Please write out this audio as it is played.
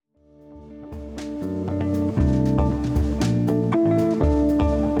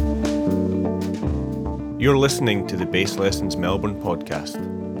You're listening to the Bass Lessons Melbourne podcast,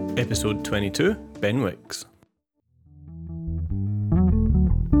 episode 22, Ben Wicks.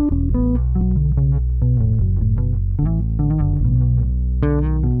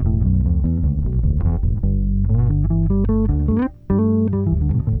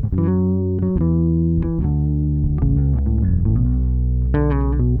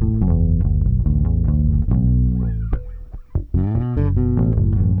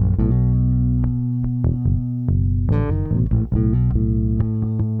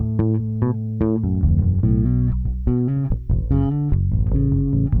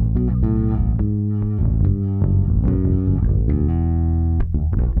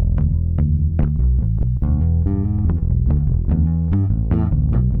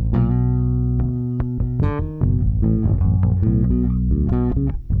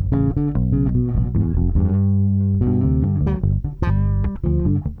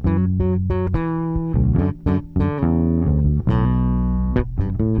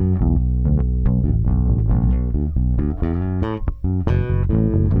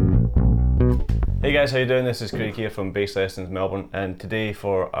 Hey guys, how you doing? This is Craig here from Bass Lessons Melbourne, and today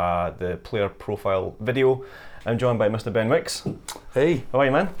for the player profile video, I'm joined by Mr. Ben Wicks. Hey. How are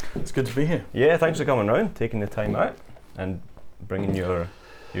you, man? It's good to be here. Yeah, thanks for coming round, taking the time out, and bringing your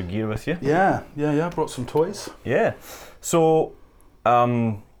gear with you. Yeah, I brought some toys. Yeah. So,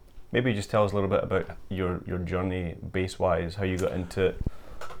 maybe just tell us a little bit about your journey bass-wise, how you got into it,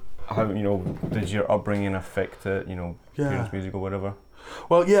 how, did your upbringing affect it, parents' music or whatever?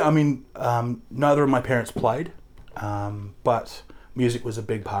 Well, yeah, I mean, neither of my parents played, but music was a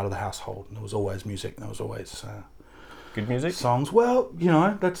big part of the household. There was always music, there was always good music? Songs. Well,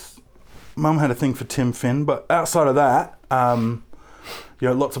 Mum had a thing for Tim Finn, but outside of that,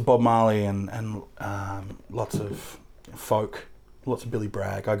 lots of Bob Marley and lots of folk, lots of Billy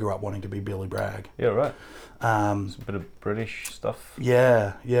Bragg. I grew up wanting to be Billy Bragg. Yeah, right. It's a bit of British stuff.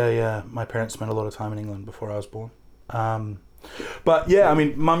 Yeah. My parents spent a lot of time in England before I was born. But yeah, I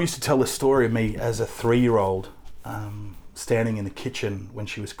mean, Mum used to tell this story of me as a 3-year-old standing in the kitchen when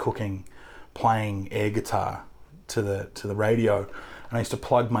she was cooking, playing air guitar to the radio, and I used to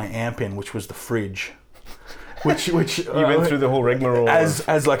plug my amp in, which was the fridge. Which you went through the whole rigmarole as a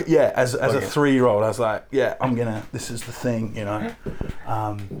 3-year-old. I was like, yeah, this is the thing,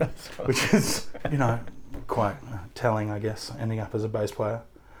 which is quite telling, I guess, ending up as a bass player.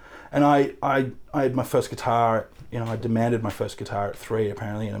 And I had my first guitar. I demanded my first guitar at 3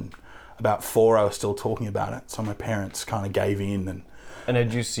 apparently, and about 4 I was still talking about it. So my parents kind of gave in. And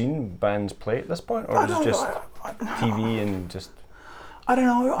had you seen bands play at this point, or was it just TV and just? I don't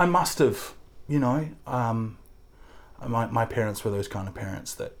know. I must have. My parents were those kind of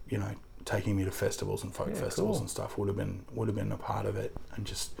parents that taking me to festivals and folk festivals and stuff would have been a part of it. And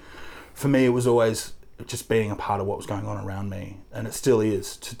just for me, it was always just being a part of what was going on around me, and it still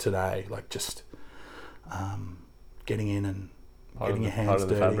is to today. Like just getting in and getting your hands dirty. Part of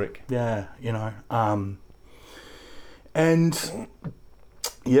the fabric. Yeah, and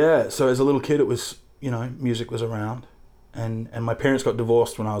yeah. So as a little kid, it was music was around, and my parents got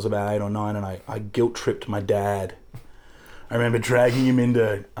divorced when I was about 8 or 9, and I guilt tripped my dad. I remember dragging him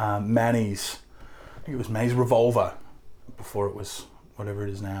into Manny's. I think it was Manny's Revolver before it was whatever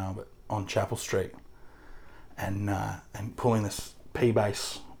it is now, but on Chapel Street. And pulling this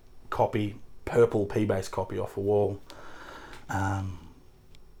P-Bass copy, purple P-Bass copy off a wall,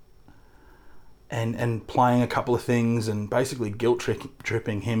 and playing a couple of things and basically guilt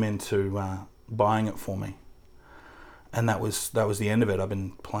tripping him into buying it for me. And that was the end of it. I've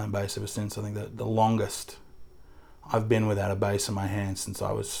been playing bass ever since. I think that the longest I've been without a bass in my hand since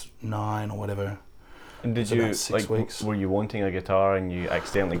I was 9 or whatever. And did you, 6 weeks. Were you wanting a guitar and you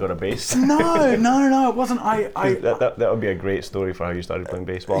accidentally got a bass? No, it wasn't. That would be a great story for how you started playing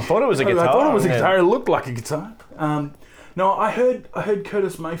bass. Well, I thought it was a guitar. I thought it was a guitar. It looked like a guitar. No, I heard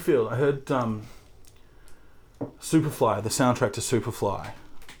Curtis Mayfield. I heard Superfly, the soundtrack to Superfly.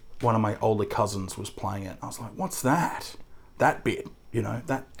 One of my older cousins was playing it. I was like, what's that? That bit,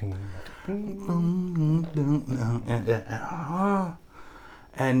 that.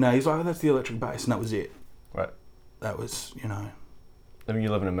 And he's like, oh, that's the electric bass, and that was it. Right. That was, I mean, you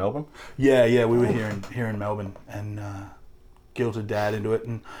living in Melbourne? Yeah, we were here in Melbourne, and guilted Dad into it.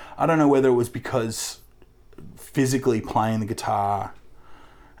 And I don't know whether it was because physically playing the guitar,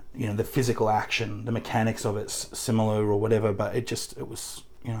 the physical action, the mechanics of it's similar or whatever, but it was,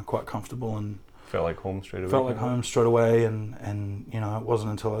 quite comfortable and felt like home straight away. And it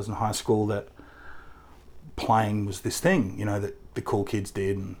wasn't until I was in high school that playing was this thing, that the cool kids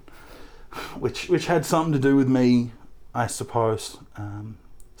did, and which had something to do with me, I suppose,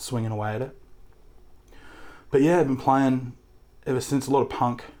 swinging away at it. but yeah, I've been playing ever since. A lot of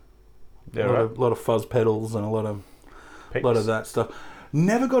punk, Yeah, a right. lot of fuzz pedals, and a lot of Picks. that stuff.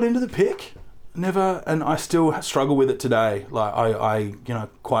 Never got into the pick. Never, and I still struggle with it today. Like I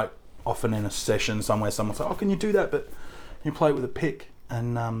quite often in a session somewhere, someone's like, "Oh, can you do that?" But you play it with a pick,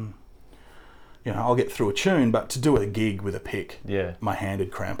 and I'll get through a tune. But to do a gig with a pick, Yeah. my hand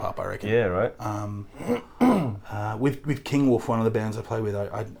would cramp up, I reckon. Yeah, right. With King Wolf, one of the bands I play with,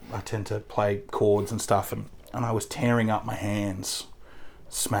 I tend to play chords and stuff, and I was tearing up my hands,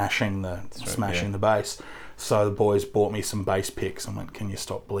 smashing the bass. So the boys bought me some bass picks and went, "Can you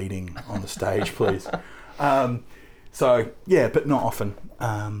stop bleeding on the stage, please?" So yeah, but not often.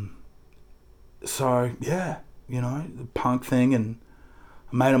 So yeah, the punk thing, and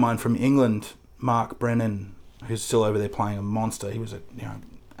a mate of mine from England, Mark Brennan, who's still over there playing a monster. He was a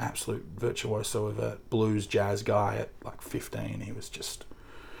absolute virtuoso of a blues jazz guy at like 15. He was just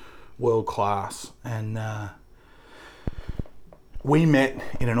world class, and we met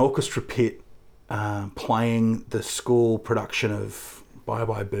in an orchestra pit playing the school production of Bye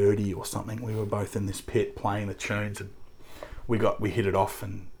Bye Birdie or something. We were both in this pit playing the tunes, and we hit it off,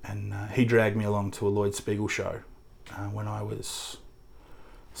 and he dragged me along to a Lloyd Spiegel show when I was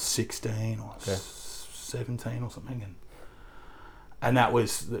 16 or 17 or something, and that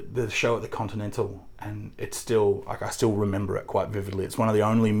was the show at the Continental, and it's still, like, I still remember it quite vividly. It's one of the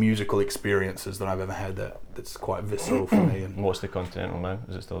only musical experiences that I've ever had that's quite visceral for me. And what's the Continental now?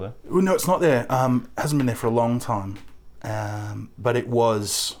 Is it still there? well, no, it's not there. Hasn't been there for a long time, but it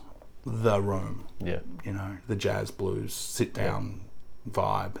was the room. Yeah. The jazz blues sit down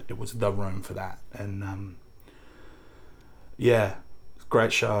vibe. It was the room for that, and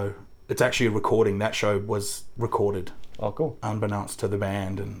great show. It's actually a recording. That show was recorded. Oh, cool. Unbeknownst to the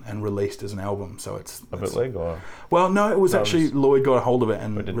band, and released as an album. So it's A bootleg or? Well, no, it was actually Lloyd got a hold of it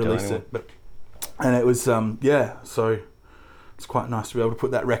and released it. And it was so it's quite nice to be able to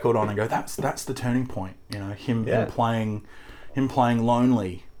put that record on and go, that's the turning point. Him playing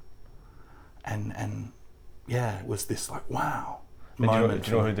Lonely, and it was this like wow moment.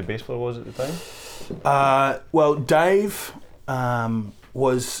 Do you know who the bass player was at the time? Well, Dave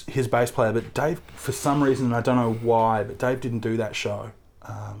was his bass player, but Dave, for some reason, I don't know why, but Dave didn't do that show.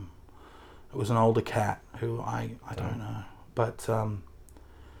 It was an older cat who I don't know. But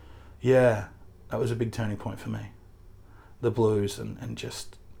that was a big turning point for me. The blues and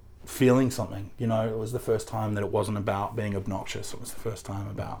just feeling something. It was the first time that it wasn't about being obnoxious. It was the first time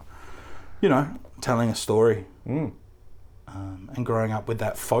about, telling a story. And growing up with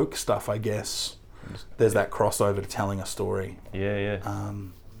that folk stuff, I guess. There's that crossover to telling a story. So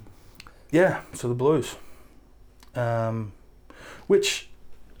the blues, which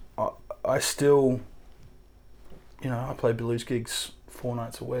I still, I play blues gigs 4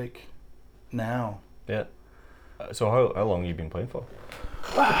 nights a week now. Yeah. So how long have you been playing for?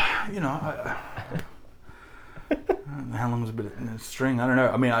 How long was a bit of a string? I don't know.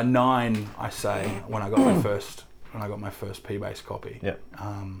 I mean, at 9, I say, when I got my first P-bass copy. Yeah.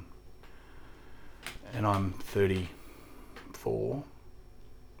 And I'm 34,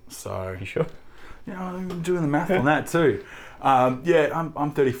 so... You sure? I'm doing the math on that too.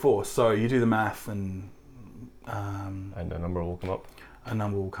 I'm 34, so you do the math and a number will come up? A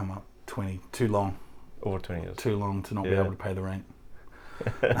number will come up. 20, too long. Over 20 years. Too long to not be able to pay the rent.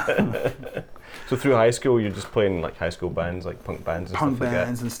 So through high school, you're just playing like high school bands, like punk bands and stuff like that? Punk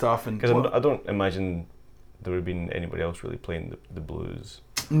bands and stuff. Because I don't imagine there would have been anybody else really playing the blues.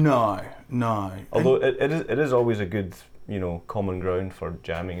 No. Although it is always a good, common ground for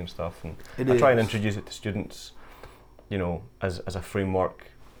jamming and stuff. And I try and introduce it to students, as a framework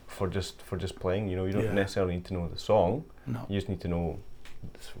for just playing. You don't necessarily need to know the song. No. You just need to know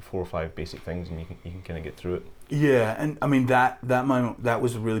 4 or 5 basic things, and you can kind of get through it. Yeah, and I mean that moment, that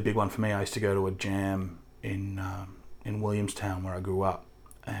was a really big one for me. I used to go to a jam in Williamstown where I grew up,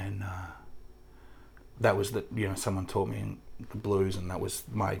 and that was someone taught me the blues, and that was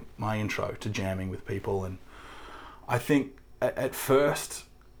my intro to jamming with people. And I think at first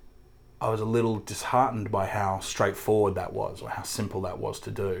I was a little disheartened by how straightforward that was, or how simple that was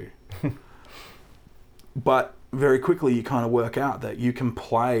to do. But very quickly you kind of work out that you can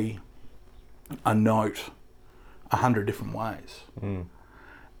play a note 100 different ways.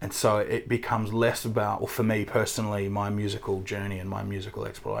 And so it becomes less about, well, for me personally, my musical journey and my musical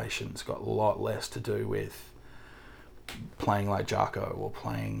exploration's got a lot less to do with playing like Jarko or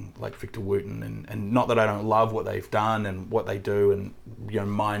playing like Victor Wooten, and not that I don't love what they've done and what they do, and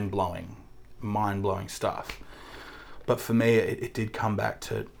mind-blowing stuff. But for me, it did come back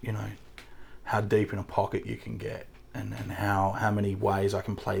to, how deep in a pocket you can get and how many ways I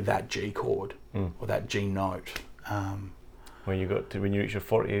can play that G chord or that G note. When you reach your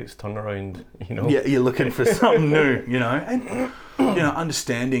 48th turnaround, you know. Yeah, you're looking for something new, you know, and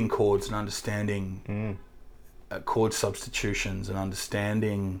understanding chords and understanding chord substitutions and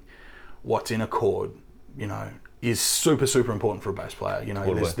understanding what's in a chord, you know, is super, super important for a bass player. You know,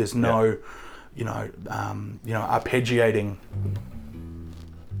 totally. there's no, arpeggiating.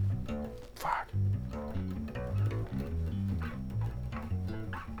 Fuck.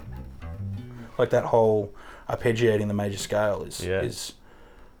 Like that whole arpeggiating the major scale is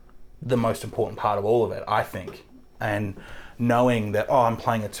the most important part of all of it, I think. And knowing that, I'm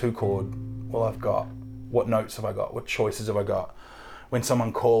playing a 2 chord, well, I've got, what notes have I got? What choices have I got? When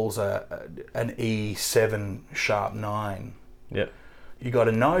someone calls an E7 sharp 9, you got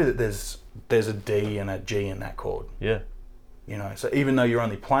to know that there's a D and a G in that chord. Yeah. You know, so even though you're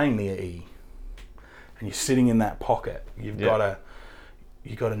only playing the E and you're sitting in that pocket, you got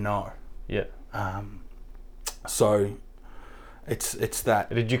to know. Yeah. So it's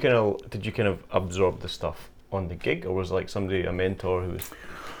that. Did you kind of absorb the stuff on the gig, or was it like somebody, a mentor who was?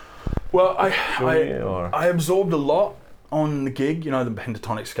 Well, I absorbed a lot on the gig, you know, the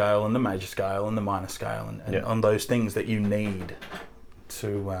pentatonic scale and the major scale and the minor scale and on those things that you need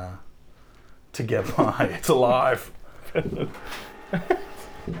to get by. It's alive.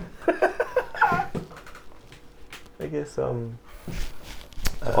 I guess on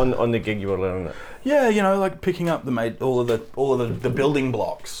the gig you were learning it. Yeah, you know, like picking up all of the building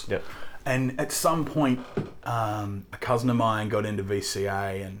blocks. Yeah. And at some point, a cousin of mine got into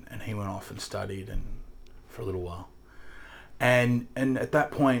VCA and he went off and studied for a little while. And at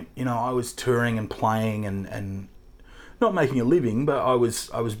that point, you know, I was touring and playing and not making a living, but I was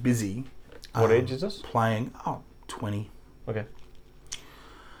busy. What age is this? Playing, 20. Okay.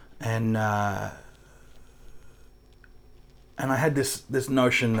 And I had this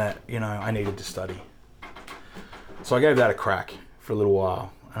notion that, you know, I needed to study. So I gave that a crack for a little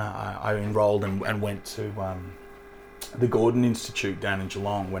while. I enrolled and went to the Gordon Institute down in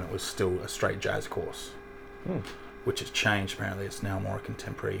Geelong when it was still a straight jazz course, which has changed. Apparently it's now more a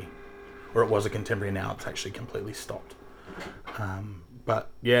contemporary, or it was a contemporary, now it's actually completely stopped. But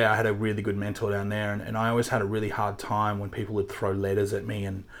yeah, I had a really good mentor down there, and I always had a really hard time when people would throw letters at me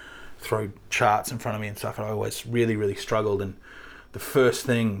and throw charts in front of me and stuff, and I always really, really struggled. And the first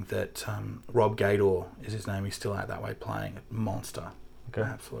thing that Rob Gaydor is his name, he's still out that way playing, monster. Okay.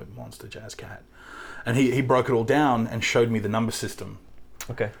 Absolute monster jazz cat. And he broke it all down and showed me the number system.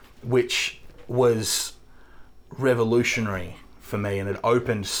 Okay. Which was revolutionary for me, and it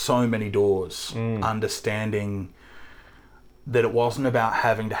opened so many doors, understanding that it wasn't about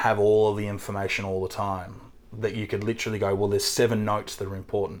having to have all of the information all the time, that you could literally go, well, there's 7 notes that are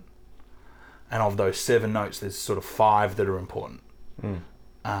important. And of those 7 notes, there's sort of 5 that are important.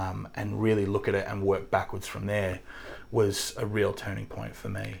 And really look at it and work backwards from there was a real turning point for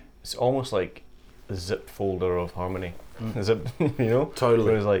me. It's almost like a zip folder of harmony. Zip, you know? Totally.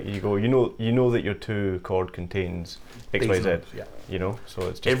 Whereas like you go, you know that your 2 chord contains X, Y, Z. Yeah. You know? So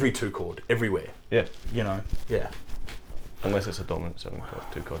it's just every 2 chord, everywhere. Yeah. You know, yeah. Unless it's a dominant 7 chord,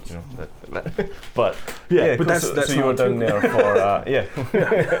 2 chord, you know. But but cool. So you were down there for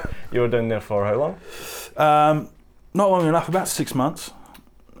you were down there for how long? Not long enough, about 6 months.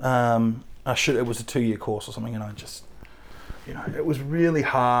 It was a 2-year course or something, and I just, you know, it was really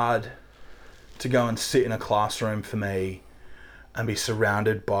hard to go and sit in a classroom for me and be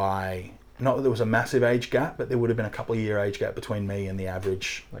surrounded by, not that there was a massive age gap, but there would have been a couple of year age gap between me and the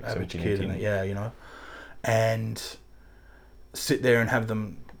average kid, you know, and sit there and have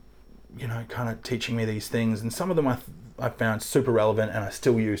them, you know, kind of teaching me these things. And some of them I found super relevant and I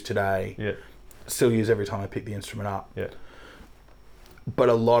still use today. Yeah. Still use every time I pick the instrument up. Yeah. But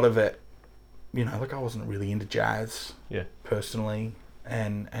a lot of it, you know, like I wasn't really into jazz personally.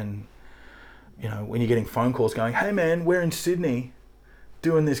 And you know, when you're getting phone calls going, hey man, we're in Sydney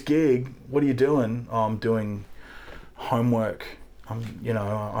doing this gig. What are you doing? Oh, I'm doing homework.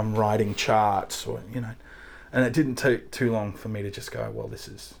 I'm writing charts, or, you know. And it didn't take too long for me to just go, well, this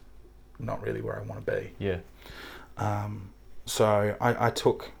is not really where I want to be. Yeah. So I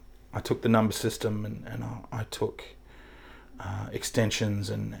took the number system and I took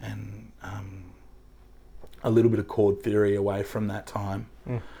extensions and a little bit of chord theory away from that time,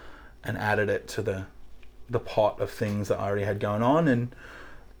 and added it to the pot of things that I already had going on, and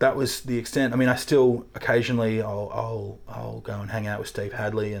that was the extent. I mean, I still occasionally I'll go and hang out with Steve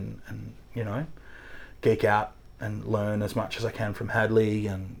Hadley and you know, geek out and learn as much as I can from Hadley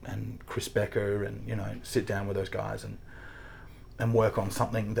and Chris Becker, and, you know, sit down with those guys and work on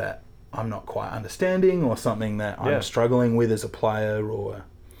something that I'm not quite understanding, or something that I'm struggling with as a player, or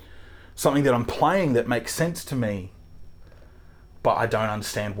something that I'm playing that makes sense to me, but I don't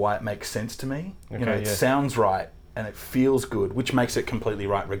understand why it makes sense to me. It sounds right and it feels good, which makes it completely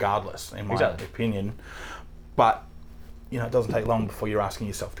right regardless, in my opinion. But, it doesn't take long before you're asking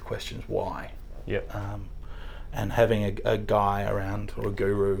yourself the questions, why? Yeah. And having a guy around, or a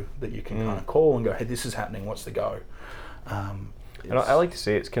guru that you can kind of call and go, hey, this is happening, what's the go? And I like to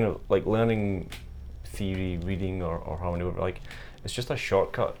say it's kind of like learning theory, reading, or however, like, it's just a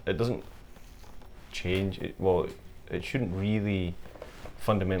shortcut. It doesn't change it. Well, it shouldn't really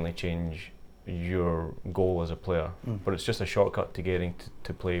fundamentally change your goal as a player, but it's just a shortcut to getting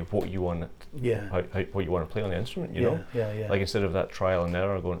to play what you want. What you want to play on the instrument. You know. Yeah. Like, instead of that trial and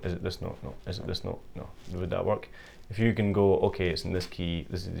error, going, is it this note? No. Is it this note? No. Would that work? If you can go, okay, it's in this key.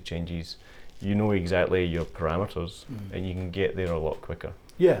 This is the changes. You know exactly your parameters, and you can get there a lot quicker.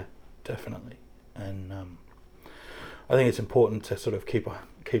 Yeah, definitely. And I think it's important to sort of keep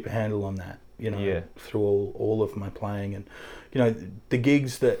a handle on that. Through all of my playing, and the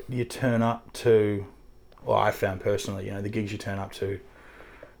gigs that you turn up to, well, I found personally, the gigs you turn up to,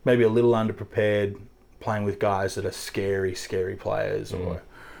 maybe a little underprepared, playing with guys that are scary players, or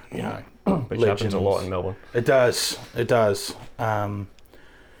which happens a lot in Melbourne. It does. And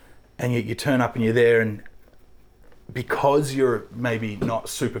you turn up and you're there, and because you're maybe not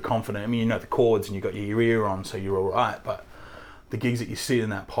super confident, I mean, the chords and you got your ear on, so you're all right, but the gigs that you sit in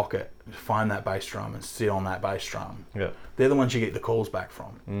that pocket, find that bass drum and sit on that bass drum, they're the ones you get the calls back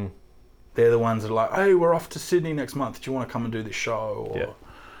from. They're the ones that are like, hey, we're off to Sydney next month, do you want to come and do this show?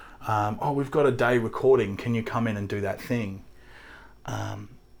 Or, we've got a day recording, can you come in and do that thing?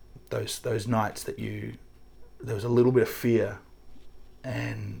 Those nights that there was a little bit of fear,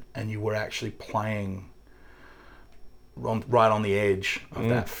 and you were actually playing right on the edge of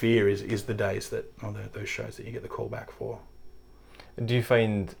that fear is the days those shows that you get the call back for. Do you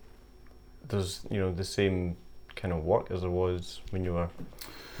find there's the same kind of work as there was when you were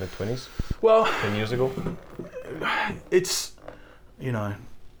mid-20s? Well, 10 years ago? It's, the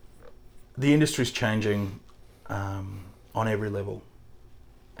industry's changing on every level,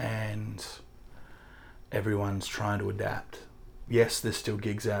 and everyone's trying to adapt. Yes, there's still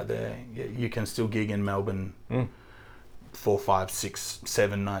gigs out there. You can still gig in Melbourne 4, 5, 6,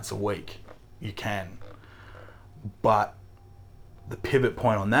 7 nights a week. You can. But the pivot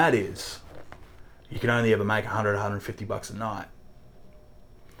point on that is you can only ever make $100, $150 a night.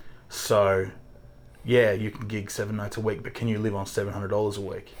 So, you can gig 7 nights a week, but can you live on $700 a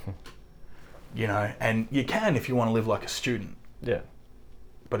week? And you can if you want to live like a student. Yeah.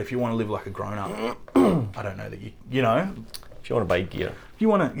 But if you want to live like a grown-up, I don't know that you if you want to buy gear. If you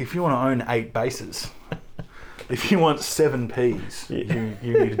want to own 8 basses, if you want 7 Ps, you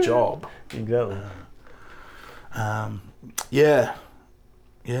need a job. Exactly. Yeah.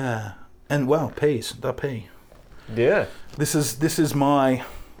 And Ps, the P. Yeah. This is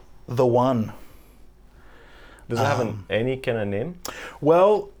the one. Does it have any kind of name?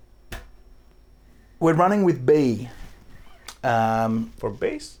 Well, we're running with B. For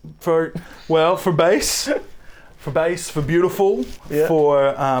bass? For bass. For bass, for Beautiful,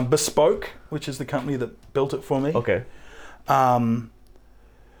 for Bespoke, which is the company that built it for me. Okay. And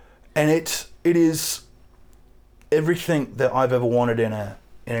it is everything that I've ever wanted in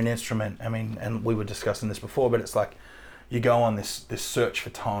an instrument. I mean, and we were discussing this before, but it's like you go on this search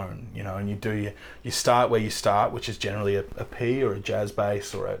for tone, and you start where you start, which is generally a P or a jazz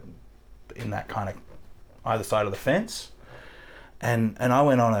bass or in that kind of either side of the fence. And I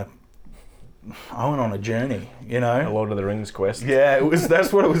went on a journey, A Lord of the Rings quest. Yeah,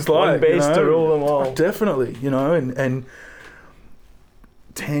 that's what it was like. One bass to rule them all. Definitely, and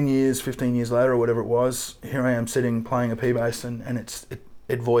 10 years, 15 years later or whatever it was, here I am sitting playing a P bass, and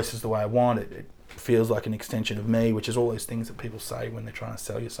it voices the way I want it. It feels like an extension of me, which is all those things that people say when they're trying to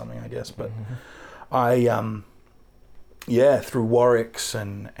sell you something, I guess. But I through Warwicks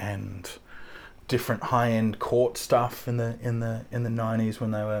and different high-end court stuff in the 90s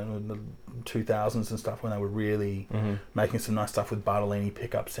when they were in the 2000s and stuff, when they were really making some nice stuff with Bartolini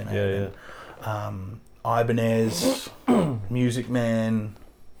pickups in it. And, Ibanez, Music Man,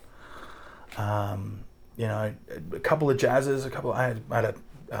 a couple of jazzes, I had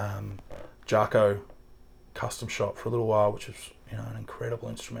a Jarko custom shop for a little while, which is an incredible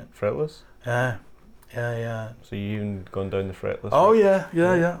instrument. Fretless? Yeah. So you even gone down the fretless? Oh yeah.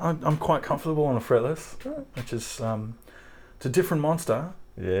 I'm quite comfortable on a fretless, which is it's a different monster.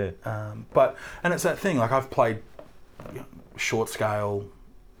 Yeah. And it's that thing. Like I've played short scale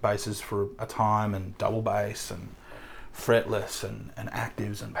basses for a time, and double bass, and fretless and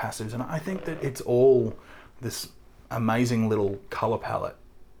actives and passives. And I think that it's all this amazing little colour palette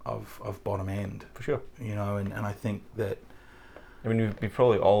of bottom end. For sure. You know, and I think that... I mean, we've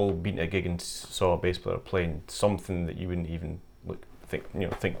probably all been at a gig and saw a bass player playing something that you wouldn't even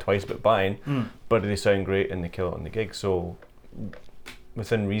think twice about buying, but they sound great and they kill it on the gig. So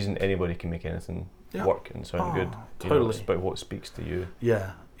within reason, anybody can make anything work and sound good. Totally. It's about what speaks to you.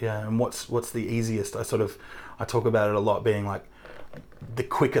 Yeah. And what's the easiest? I talk about it a lot, being like the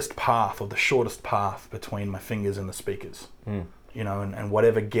quickest path or the shortest path between my fingers and the speakers. You know, and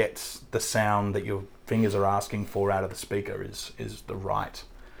whatever gets the sound that your fingers are asking for out of the speaker is the right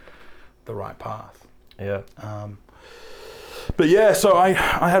path. Yeah. But yeah, so I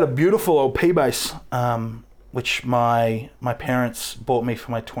had a beautiful old P bass, which my parents bought me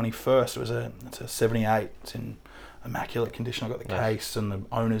for my 21st. It's a 78. It's in immaculate condition. I got the case and the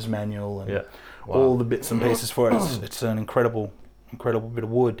owner's manual and all the bits and pieces for it. It's an incredible bit of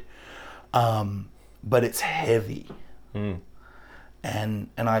wood, but it's heavy. And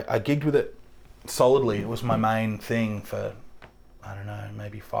I gigged with it solidly. It was my main thing for, I don't know,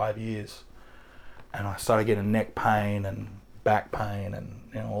 maybe 5 years. And I started getting neck pain and back pain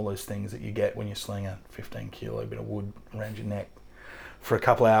and all those things that you get when you sling a 15 kilo bit of wood around your neck for a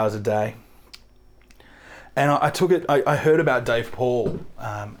couple of hours a day. And I took it, I heard about Dave Paul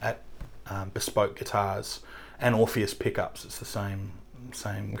at Bespoke Guitars and Orpheus Pickups. It's the same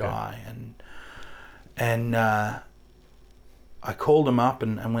guy. And I called him up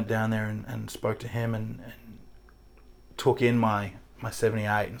and went down there and spoke to him and took in my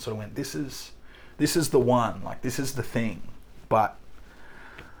 78 and sort of went, this is the one, like this is the thing, but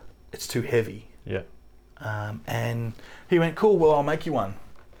it's too heavy. Yeah. And he went, cool, well, I'll make you one.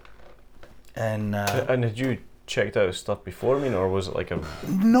 And had you checked out his stuff before, or was it like a...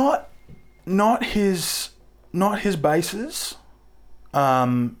 Not his basses,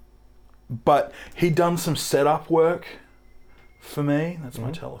 but he'd done some setup work for me. That's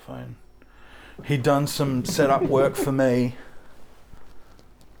my telephone. He'd done some setup work for me.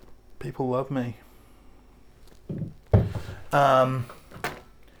 People love me.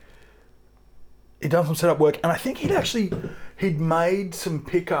 He'd done some setup work, and I think he'd made some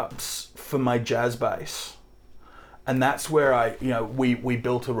pickups for my jazz bass, and that's where we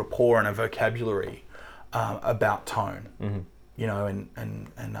built a rapport and a vocabulary about tone,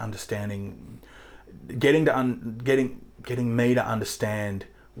 and understanding, getting me to understand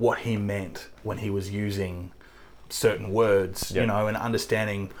what he meant when he was using certain words, and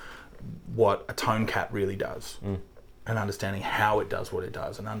understanding what a tone cap really does, and understanding how it does what it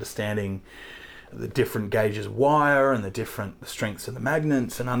does, and understanding the different gauges of wire and the strengths of the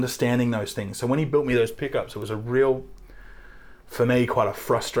magnets, and understanding those things. So when he built me those pickups, it was a real, for me, quite a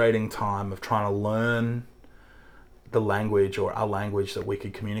frustrating time of trying to learn the language or a language that we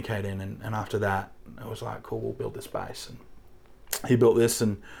could communicate in. And after that, it was like, cool, we'll build this bass. And he built this,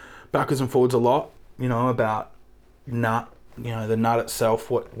 and backwards and forwards a lot, about nut, the nut itself,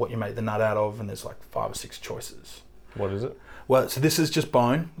 what you make the nut out of, and there's like 5 or 6 choices. What is it? Well, so this is just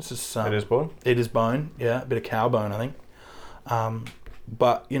bone. This is it is bone? It is bone, yeah, a bit of cow bone, I think.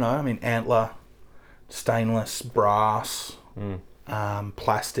 But, antler, stainless, brass,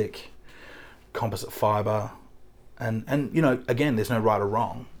 plastic, composite fibre, and again, there's no right or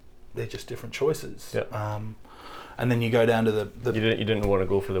wrong. They're just different choices. Yeah. And then you go down to the You didn't want to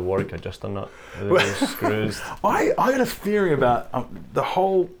go for the Warwick adjuster nut? Those screws? I got a theory about the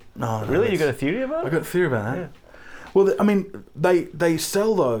whole... No, really? You got a theory about it? I got a theory about that. Yeah. Well, they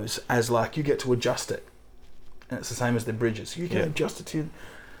sell those as like you get to adjust it, and it's the same as the bridges. You can adjust it to.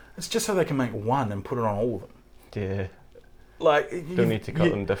 It's just so they can make one and put it on all of them. Yeah. Like you don't need to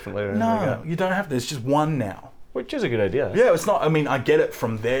cut them differently or anything no, like that. You don't have to. It's just one now. Which is a good idea. Yeah, it's not. I mean, I get it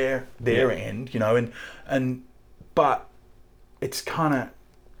from their end, but it's kind of,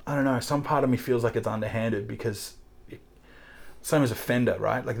 I don't know. Some part of me feels like it's underhanded because, same as a Fender,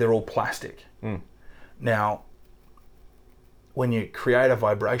 right? Like they're all plastic. Now, when you create a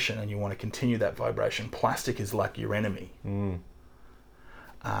vibration and you want to continue that vibration, plastic is like your enemy.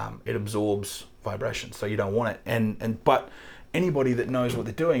 It absorbs vibration, so you don't want it. But anybody that knows what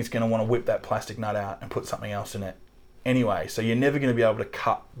they're doing is going to want to whip that plastic nut out and put something else in it anyway. So you're never going to be able to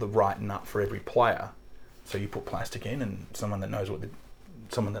cut the right nut for every player. So you put plastic in, and someone that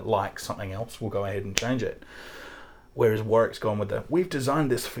likes something else will go ahead and change it. Whereas Warwick's gone with we've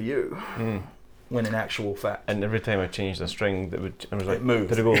designed this for you. When in actual fact... And every time I changed the string, I was like, it moved.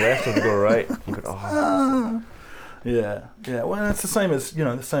 Did it go left or did it go right? You go, oh. Yeah. Well, it's the same as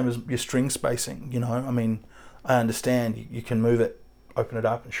your string spacing, I mean, I understand you can move it, open it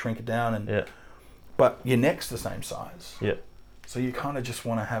up and shrink it down, but your neck's the same size. Yeah. So you kind of just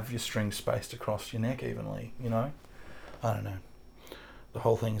want to have your strings spaced across your neck evenly, you know? I don't know. The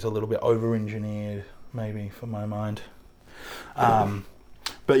whole thing's a little bit over-engineered, maybe, for my mind.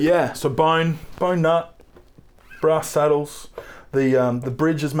 But yeah, so bone nut, brass saddles. The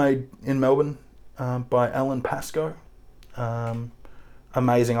bridge is made in Melbourne by Alan Pascoe.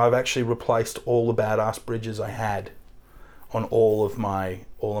 Amazing. I've actually replaced all the badass bridges I had on all of my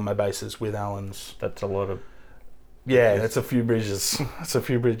bases with Alan's. That's a lot of... Yeah, that's a few bridges.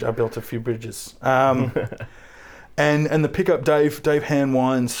 I built a few bridges. And the pickup, Dave hand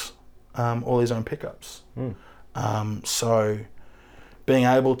winds all his own pickups. So being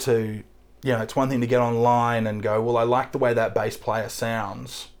able to, it's one thing to get online and go, well, I like the way that bass player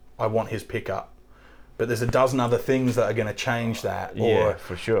sounds. I want his pickup. But there's a dozen other things that are going to change that. Yeah,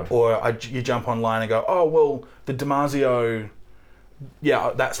 for sure. Or you jump online and go, oh, well, the Damasio,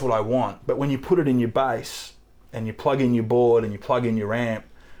 yeah, that's what I want. But when you put it in your bass and you plug in your board and you plug in your amp,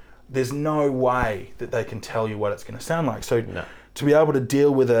 there's no way that they can tell you what it's going to sound like. So to be able to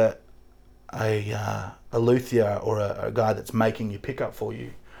deal with a luthier or a guy that's making your pickup for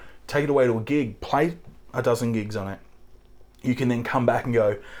you, take it away to a gig, play a dozen gigs on it. You can then come back and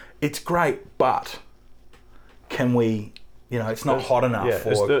go, it's great, but can we, it's not hot enough. Yeah,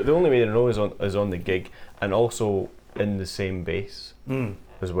 it's the only way to know is on the gig, and also in the same bass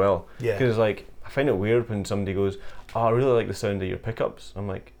as well. Yeah. Because I find it weird when somebody goes, oh, I really like the sound of your pickups. I'm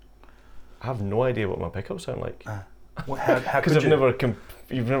like, I have no idea what my pickups sound like. How could you?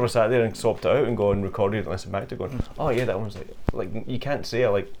 You've never sat there and swapped it out and gone and recorded it and listened back to it going, oh yeah, that one's like you can't say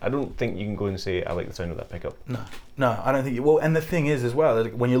I don't think you can go and say I like the sound of that pickup. No, I don't think you. Well, and the thing is as well,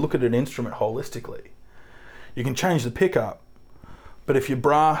 when you look at an instrument holistically, you can change the pickup, but if your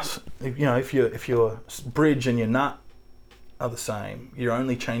brass, if your bridge and your nut are the same, you're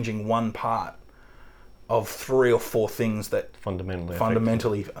only changing one part of 3 or 4 things that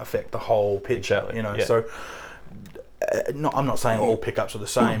fundamentally affect the whole picture. Exactly. So. I'm not saying all pickups are the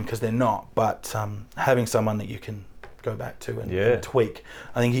same because they're not, but having someone that you can go back to and tweak.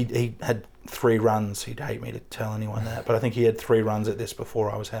 I think he had 3 runs. He'd hate me to tell anyone that, but I think he had 3 runs at this before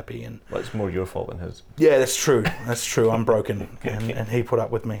I was happy. And well, it's more your fault than his. Yeah, that's true. I'm broken, and he put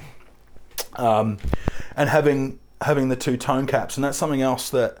up with me. And having the 2 tone caps, and that's something else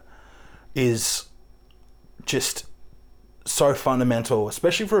that is just so fundamental,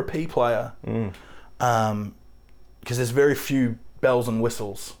 especially for a P player. Because there's very few bells and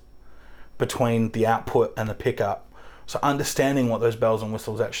whistles between the output and the pickup. So understanding what those bells and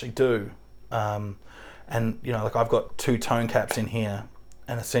whistles actually do. And, I've got 2 tone caps in here,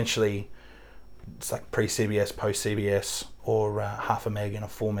 and essentially it's like pre-CBS, post-CBS, or half a meg and a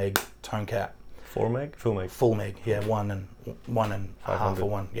full meg tone cap. 4 meg? Full meg? Full meg, yeah, one and half a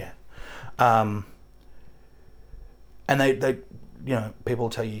one, yeah. And they people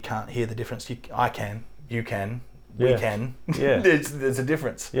tell you can't hear the difference. I can, you can. We can. Yeah. There's a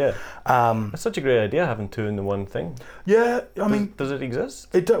difference. Yeah. It's such a great idea having 2 in the one thing. Yeah, I mean, does it exist?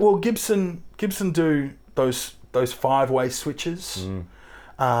 Well, Gibson do those 5-way switches,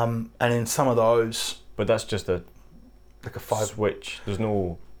 and in some of those. But that's just a 5 switch. There's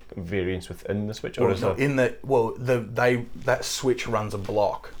no variance within the switch, or is it? That switch runs a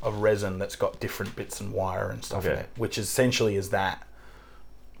block of resin that's got different bits and wire and stuff in it, which essentially is that.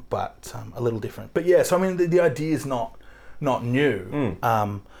 But a little different. But yeah, so I mean, the idea is not new.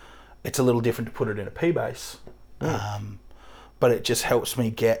 It's a little different to put it in a P bass, but it just helps me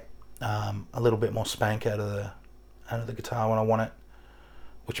get a little bit more spank out of the guitar when I want it,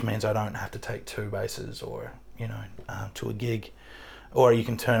 which means I don't have to take 2 basses or to a gig, or you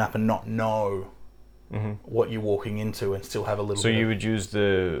can turn up and not know what you're walking into and still have a little. So you would use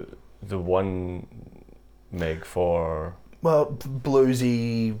the 1 meg for. Well,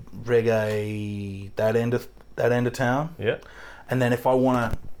 bluesy, reggae, that end of town. Yeah. And then if I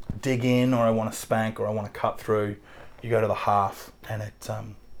want to dig in, or I want to spank, or I want to cut through, you go to the half, and it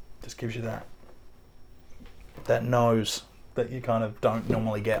just gives you that nose that you kind of don't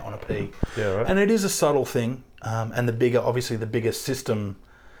normally get on a P. Yeah, right. And it is a subtle thing, and the bigger system,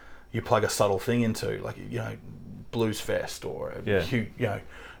 you plug a subtle thing into, like Blues Fest, or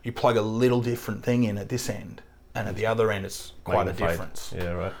you plug a little different thing in at this end. And at the other end, it's quite a difference.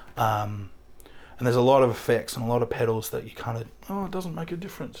 Yeah, right. And there's a lot of effects and a lot of pedals that you kind of, it doesn't make a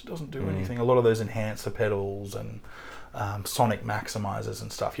difference. It doesn't do anything. A lot of those enhancer pedals and sonic maximizers and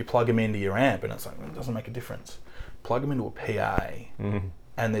stuff, you plug them into your amp and it's like, it doesn't make a difference. Plug them into a PA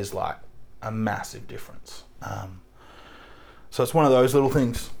and there's like a massive difference. So it's one of those little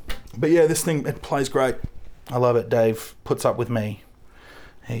things. But yeah, this thing, it plays great. I love it. Dave puts up with me.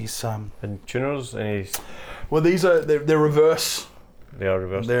 He's And tuners, well, they're reverse. they are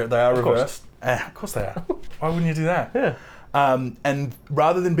reversed. They are Of course. reversed. Of course they are. Why wouldn't you do that? Yeah. And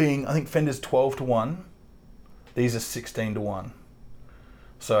rather than being, I think Fender's 12-1, these are 16-1.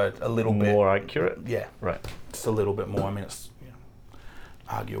 So a little bit More accurate. Yeah, Right. just a little bit more. I mean, it's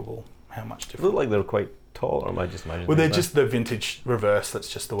arguable how much They different. look like they're quite tall, or am I just imagining? Well, they're that? just the vintage reverse. That's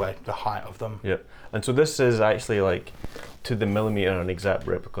just the way, the height of them. Yeah. And so this is actually like to the millimeter an exact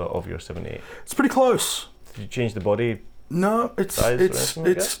replica of your 78. It's pretty close. Did you change the body? No, it's Size or anything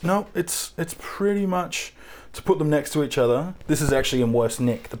like it's pretty much to put them next to each other. This is actually in worse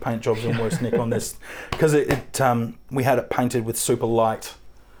nick. The paint job's in worse nick on this because we had it painted with super light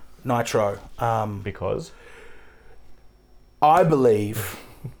nitro. Because I believe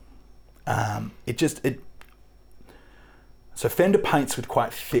so Fender paints with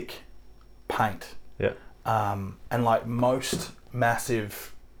quite thick paint. yeah. And like most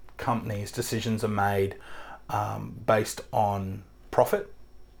massive companies, decisions are made based on profit,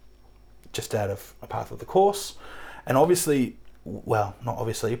 just out of a path of the course. And obviously, well, not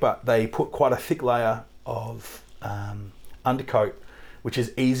obviously, but they put quite a thick layer of undercoat, which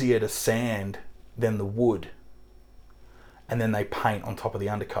is easier to sand than the wood. And then they paint on top of the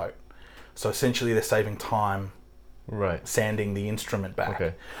undercoat. So essentially they're saving time Right. sanding the instrument back.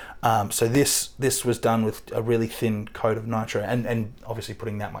 Okay. So this was done with a really thin coat of nitro, and obviously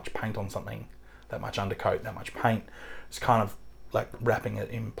putting that much paint on something, that much undercoat, that much paint, it's kind of like wrapping it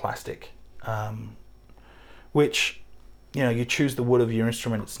in plastic. Which, you choose the wood of your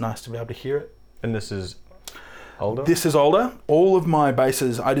instrument. It's nice to be able to hear it. And this is older? This is older. All of my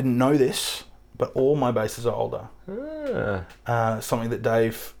basses, I didn't know this, but all my basses are older. Something that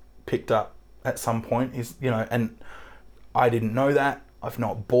Dave picked up at some point is, and I didn't know that. I've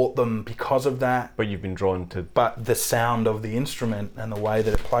not bought them because of that. But you've been drawn to... But the sound of the instrument and the way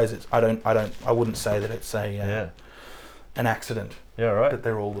that it plays, I wouldn't say that it's an accident. Yeah, right. That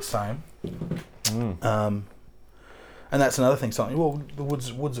they're all the same. And that's another thing. The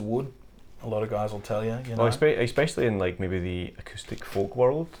wood's a wood. A lot of guys will tell you. Well, especially in like maybe the acoustic folk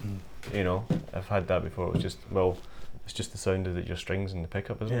world, I've had that before. It's just the sound of your strings and the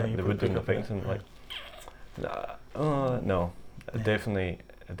pickup, isn't it? The wood doesn't affect them. Like, no. I definitely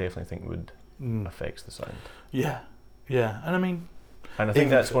think wood affects the sound. Yeah, and I mean, and I think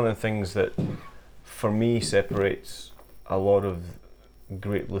that's one of the things that, for me, separates a lot of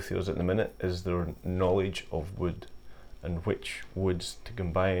great luthiers at the minute is their knowledge of wood and which woods to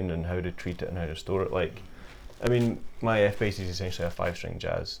combine and how to treat it and how to store it. Like, I mean, my F bass is essentially a 5-string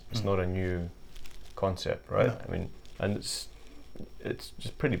jazz. It's not a new concept, right? No. I mean, and it's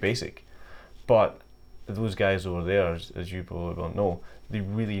just pretty basic, but those guys over there, as you probably will know, they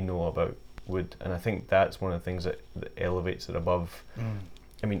really know about wood, and I think that's one of the things that elevates it above.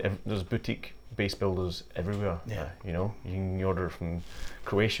 I mean, there's boutique bass builders everywhere. Yeah. You can order from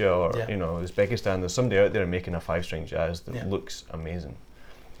Croatia or Uzbekistan. There's somebody out there making a 5-string jazz that looks amazing,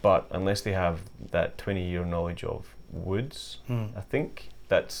 but unless they have that 20-year knowledge of woods, I think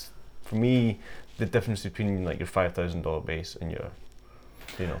that's, for me, the difference between like your $5,000 bass and your,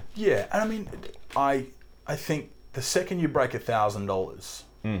 Yeah, and I mean, I think the second you break $1,000,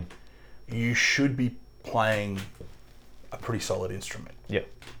 you should be playing a pretty solid instrument. Yeah.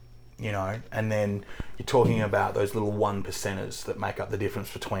 And then you're talking about those little 1%ers that make up the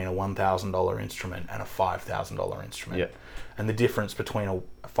difference between a $1,000 instrument and a $5,000 instrument. Yeah. And the difference between a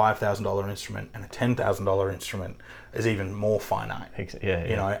 $5,000 instrument and a $10,000 instrument is even more finite.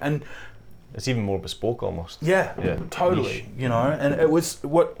 Yeah. And it's even more bespoke almost. Yeah. Totally. Niche. And it was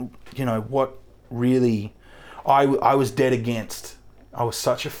what really, I was dead against. I was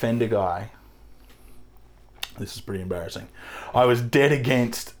such a Fender guy. This is pretty embarrassing. I was dead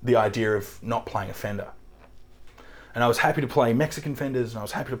against the idea of not playing a Fender. And I was happy to play Mexican Fenders, and I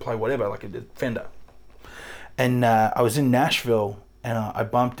was happy to play whatever, like a Fender. And I was in Nashville, and I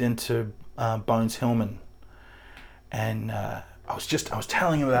bumped into Bones Hillman. And I was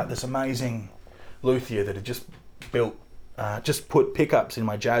telling him about this amazing luthier that had just put pickups in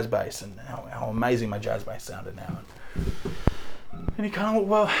my jazz bass, and how amazing my jazz bass sounded now. And he kind of went,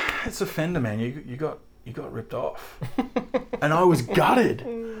 well, it's a Fender, man. You got ripped off. And I was gutted.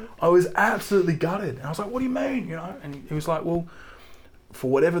 I was absolutely gutted. And I was like, what do you mean? And he was like, well, for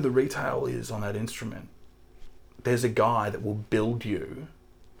whatever the retail is on that instrument, there's a guy that will build you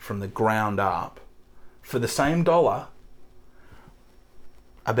from the ground up for the same dollar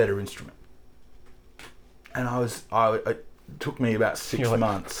a better instrument. And it took me about 6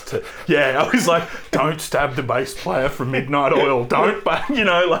 months to, I was like, don't stab the bass player from Midnight Oil, don't, but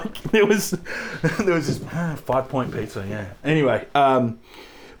there was this 5-point pizza, Anyway,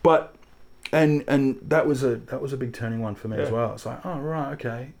 But and that was a big turning one for me as Yeah. well. It's like, oh right,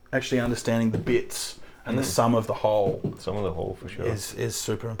 okay. Actually understanding the bits and the sum of the whole Some of the whole for sure. is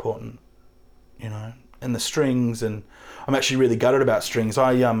super important, you know. And the strings, and I'm actually really gutted about strings.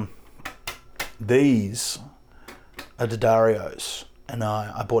 These are D'Addario's, and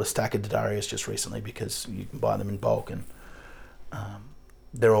I bought a stack of D'Addario's just recently because you can buy them in bulk, and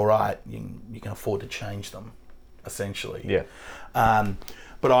they're all right. You can afford to change them, essentially. Yeah.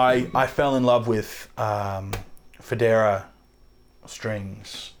 But I fell in love with Federa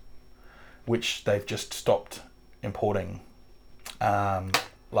strings, which they've just stopped importing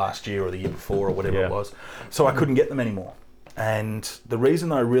last year or the year before or whatever it was. So I couldn't get them anymore. And the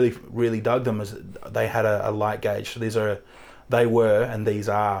reason I really, really dug them is that they had a light gauge. So these are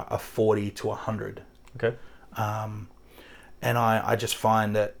a 40 to 100. Okay. And I just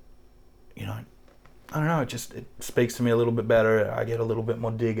find that, you know, I don't know, it speaks to me a little bit better. I get a little bit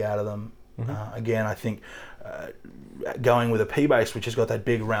more dig out of them. Again, I think going with a P-bass, which has got that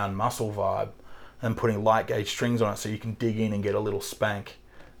big round muscle vibe, and putting light gauge strings on it so you can dig in and get a little spank,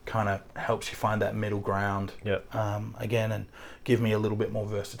 kind of helps you find that middle ground. Yeah. Again, and give me a little bit more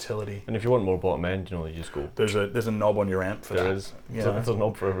versatility. And if you want more bottom end, you know, you just go. There's a knob on your amp for that. There is. You So know? it's a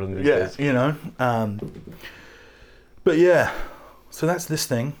knob for everything these days. You know. But yeah, so that's this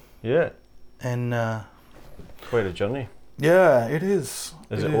thing, Yeah. and Quite a journey. yeah, it is.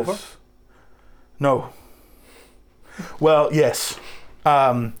 Is it over? No. Well, yes.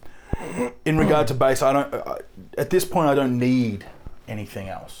 In regard to bass, at this point I don't need anything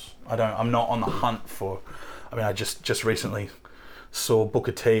else. I'm not on the hunt for. I mean, I just recently saw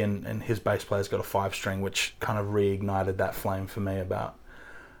Booker T and his bass player's got a 5-string, which kind of reignited that flame for me about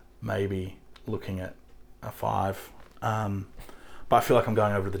maybe looking at a 5. But I feel like I'm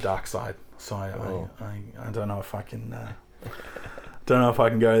going over to the dark side, so I don't know if I can. Don't know if I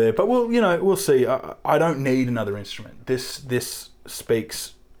can go there, but we'll see. I don't need another instrument. This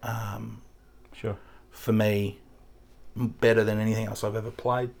speaks Sure. for me better than anything else I've ever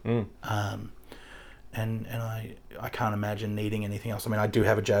played. And I can't imagine needing anything else. I mean, I do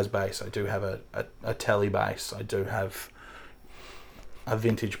have a jazz bass. I do have a telly bass. I do have a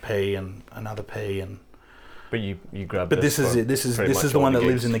vintage P and another P and. But you grab. But this is it. This is the one that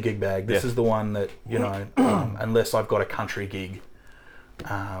lives in the gig bag. This Yeah. is the one that, you know, unless I've got a country gig,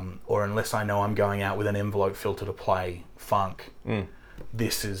 or unless I know I'm going out with an envelope filter to play funk,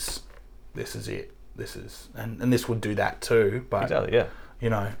 this is it. This is and this would do that too. But Exactly. Yeah. you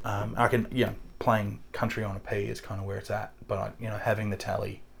know, I can playing country on a P is kind of where it's at. But having the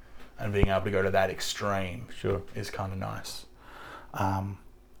tally and being able to go to that extreme Sure. is kind of nice.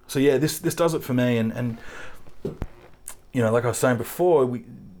 So yeah, this does it for me, and like I was saying before,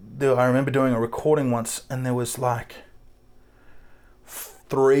 I remember doing a recording once, and there was like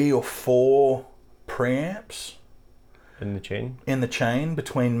 3 or 4 preamps In the chain. in the chain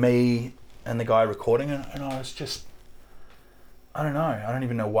between me and the guy recording it, and I was just, I don't know, I don't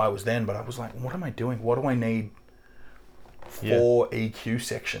even know why it was then, but I was like, what am I doing? What do I need 4 EQ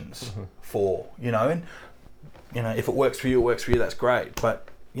sections for? And if it works for you, it works for you, that's great, but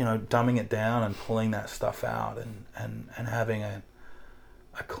dumbing it down and pulling that stuff out and having a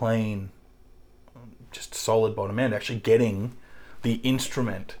clean, just solid bottom end, actually getting the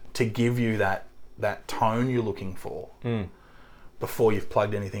instrument to give you that tone you're looking for before you've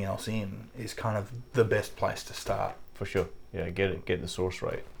plugged anything else in is kind of the best place to start. For sure. Yeah. Get the source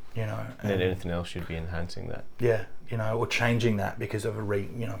right. And then anything else should be enhancing that. Yeah. Or changing that because of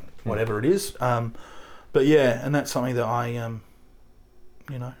whatever it is. But yeah, and that's something that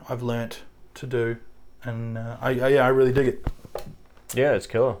I've learnt to do, and I really dig it. Yeah, it's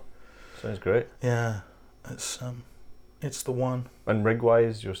killer. Sounds great. Yeah, it's the one. And rig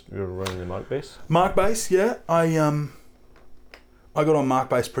wise, you're running the Mark bass. Mark bass, yeah. I got on Mark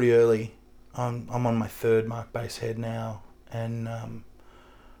bass pretty early. I'm on my 3rd Mark bass head now, and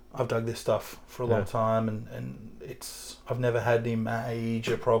I've dug this stuff for a long time, and I've never had any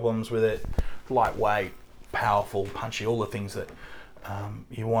major problems with it. Lightweight, powerful, punchy, all the things that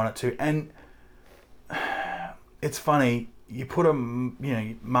you want it to. And it's funny, you put a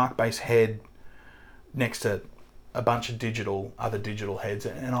Mark bass head next to a bunch of other digital heads,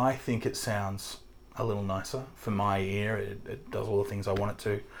 and I think it sounds a little nicer for my ear. It does all the things I want it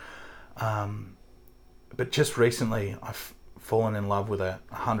to. But just recently, I've fallen in love with a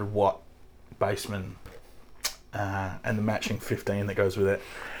 100-watt Bassman and the matching 15 that goes with it.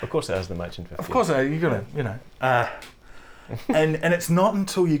 Of course, it has the matching 15. Of course, you gotta, and it's not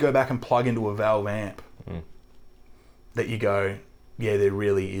until you go back and plug into a valve amp that you go, yeah, there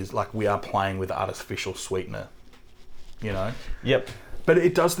really is, like, we are playing with artificial sweetener, Yep. but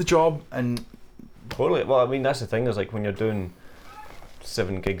it does the job, and Totally. Well, I mean, that's the thing, is like when you're doing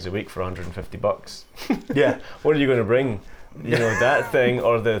 7 gigs a week for $150, yeah, what are you going to bring? You know, that thing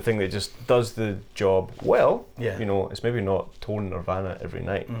or the thing that just does the job well. Yeah. You know, it's maybe not tone Nirvana every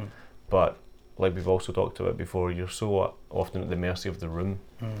night, but like we've also talked about before, you're so often at the mercy of the room.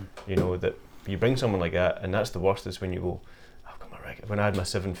 You know, that you bring someone like that, and that's the worst, is when you go, I've got my record. When I had my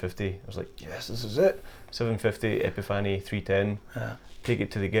 750, I was like, yes, this is it. 750, Epiphany, 310, take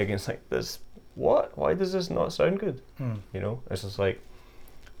it to the gig, and it's like, this, what? Why does this not sound good? You know, it's just like,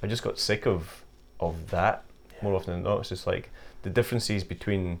 I just got sick of that more often than not. It's just like, the differences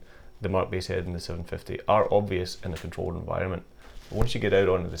between the Mark Basshead and the 750 are obvious in a controlled environment. But once you get out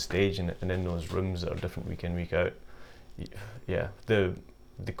onto the stage and in those rooms that are different week in, week out, yeah, the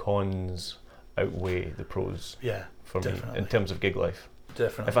cons outweigh the pros. Yeah, for definitely. me in terms of gig life.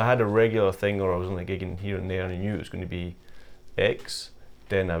 Definitely. If I had a regular thing, or I was only gigging here and there, and I knew it was going to be X,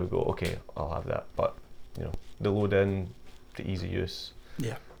 then I would go, okay, I'll have that. But you know, the load in, the easy use,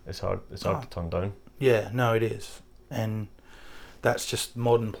 it's hard to turn down. Yeah, no, it is, and that's just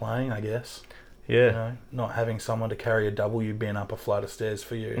modern playing, I guess. Yeah. You know, not having someone to carry a W bin up a flight of stairs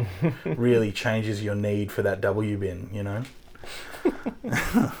for you really changes your need for that W bin, you know.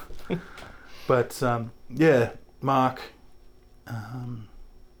 But yeah, Mark,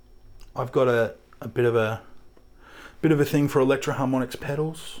 I've got a bit of a thing for Electro-Harmonix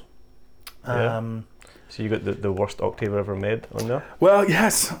pedals. So you got the worst octave ever made on there? Well,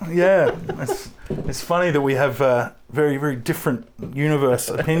 yes, yeah. It's funny that we have very, very different universe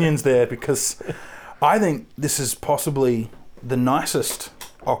opinions there, because I think this is possibly the nicest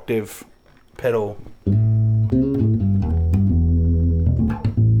octave pedal.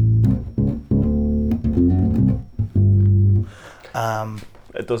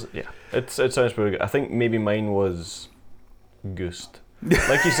 It does, yeah. It sounds pretty good. I think maybe mine was Goosed.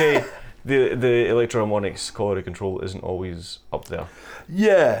 Like you say, the Electro-Harmonix quality control isn't always up there.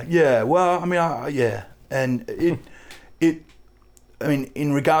 Yeah. Well, I mean, yeah, and I mean,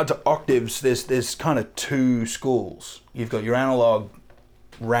 in regard to octaves, there's kind of two schools. You've got your analog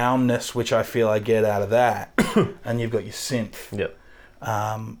roundness, which I feel I get out of that, and you've got your synth. Yep.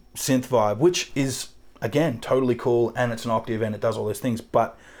 Synth vibe, which is again totally cool, and it's an octave and it does all those things,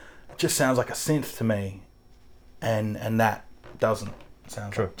 but it just sounds like a synth to me, and that doesn't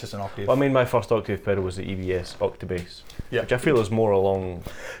sound like just an octave. Well, I mean, my first octave pedal was the EBS Octabase, which I feel is more along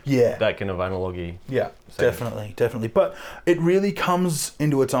that kind of analogy. Yeah, thing. Definitely. But it really comes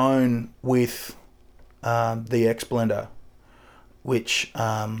into its own with the X Blender, which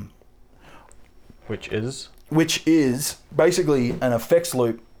is basically an effects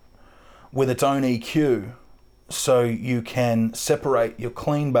loop with its own EQ, so you can separate your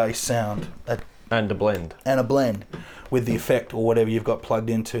clean bass sound and a blend with the effect or whatever you've got plugged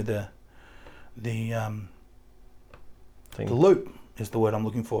into the loop is the word I'm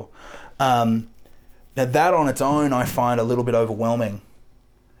looking for. Now that on its own I find a little bit overwhelming,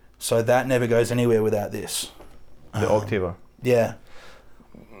 so that never goes anywhere without this. The Octaver. Yeah.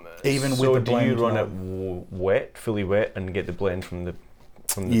 Even with the blend. So do you run it fully wet, and get the blend from the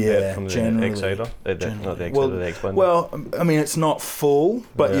X-Sider? Not the X-Sider, the X-Blender. Well, I mean, it's not full,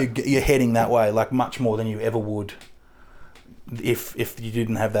 but you're heading that way, like much more than you ever would if you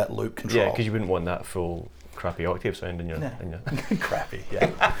didn't have that loop control. Yeah, because you wouldn't want that full crappy octave sound in your... Crappy,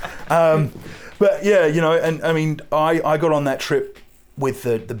 yeah. But yeah, you know, and I mean, I got on that trip with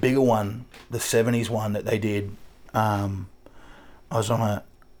the bigger one, the 70s one that they did. I was on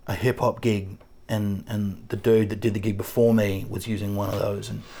a hip-hop gig, and the dude that did the gig before me was using one of those,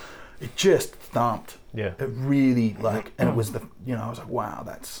 and it just thumped. Yeah. It really, like, and it was I was like, wow,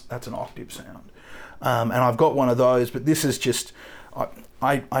 that's an octave sound. And I've got one of those, but this is just,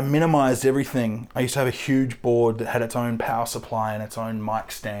 I minimized everything. I used to have a huge board that had its own power supply and its own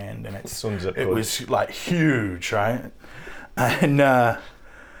mic stand, and it was like huge, right? And a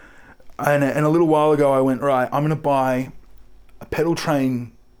little while ago I went, right, I'm going to buy a Pedal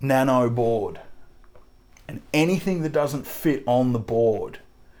Train Nano board, and anything that doesn't fit on the board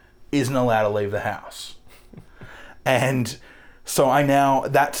isn't allowed to leave the house. And so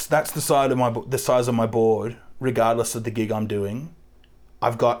that's the size of my board, regardless of the gig I'm doing.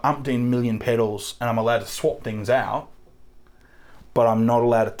 I've got umpteen million pedals, and I'm allowed to swap things out, but I'm not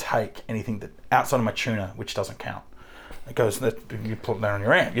allowed to take anything that outside of my tuner, which doesn't count. It goes, you put that on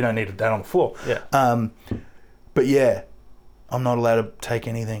your amp. You don't need that on the floor. Yeah. But yeah, I'm not allowed to take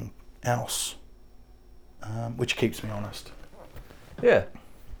anything else, which keeps me honest. Yeah.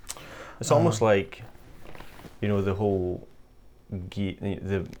 It's almost like, the whole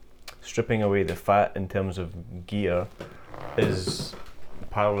the stripping away the fat in terms of gear is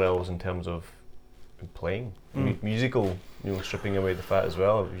parallels in terms of playing, musical, stripping away the fat as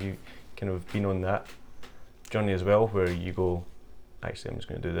well? Have you kind of been on that journey as well, where you go, actually I'm just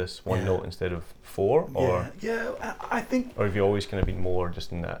going to do this one note instead of four, or I think, or have you always kind of been more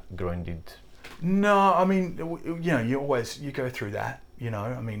just in that grounded? No, I mean, you go through that,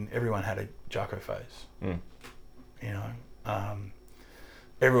 I mean, everyone had a Jaco phase,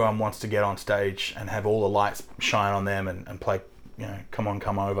 everyone wants to get on stage and have all the lights shine on them and play, Come On,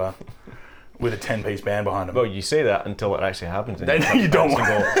 Come Over with a 10-piece band behind them. Well, you say that until it actually happens. Then you don't want to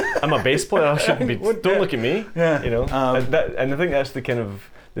go, I'm a bass player, I shouldn't be, don't look at me. Yeah. And I think that's the kind of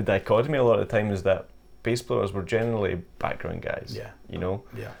the dichotomy a lot of the time, is that bass players were generally background guys. Yeah.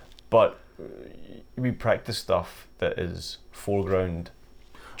 Yeah. But we practice stuff that is foreground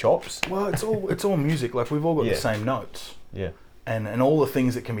chops. Well, it's all music. Like, we've all got the same notes. Yeah. And all the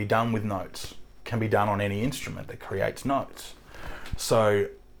things that can be done with notes can be done on any instrument that creates notes. So,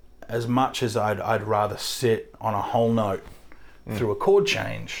 as much as I'd rather sit on a whole note through a chord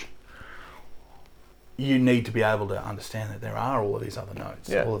change, you need to be able to understand that there are all of these other notes,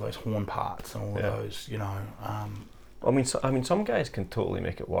 all of those horn parts, and all of those, I mean, some guys can totally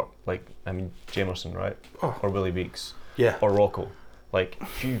make it work. Like, Jamerson, right? Oh. Or Willie Weeks. Yeah. Or Rocco. Like,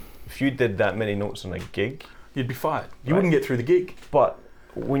 if you did that many notes on a gig, you'd be fired. You wouldn't get through the gig. But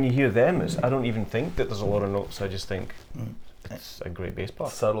when you hear them, I don't even think that there's a lot of notes. I just think it's a great bass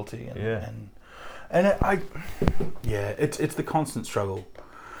player. Subtlety. It's the constant struggle.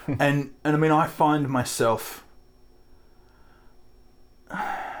 and I mean, I find myself,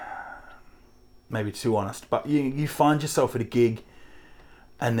 maybe too honest, but you find yourself at a gig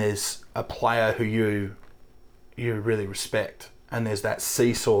and there's a player who you really respect, and there's that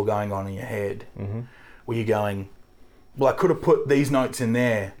seesaw going on in your head where you're going, well, I could have put these notes in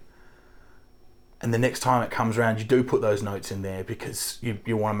there, and the next time it comes around you do put those notes in there because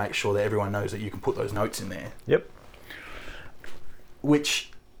you want to make sure that everyone knows that you can put those notes in there. Yep.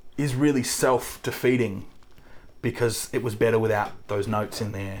 Which is really self-defeating, because it was better without those notes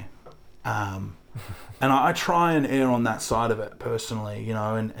in there. And I try and err on that side of it personally,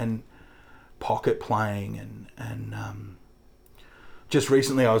 and pocket playing and just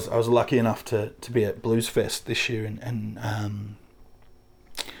recently I was lucky enough to be at Blues Fest this year, and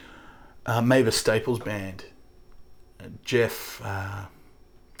Mavis Staples band, Jeff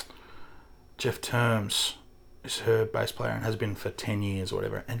Terms is her bass player and has been for 10 years or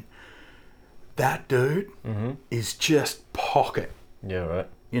whatever, and that dude is just pocket. Yeah, right.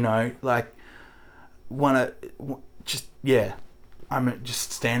 Like, I'm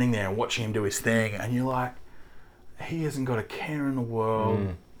just standing there and watching him do his thing, and you're like, he hasn't got a care in the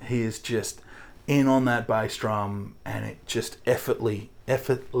world. He is just in on that bass drum, and it just effortlessly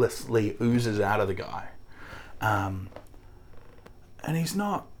oozes out of the guy. And he's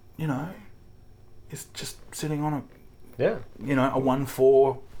not, he's just sitting on a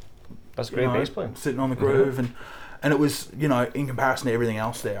 1/4. That's great bass playing. Sitting on the groove, and it was, in comparison to everything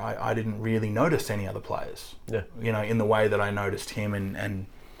else there, I didn't really notice any other players. Yeah. In the way that I noticed him, and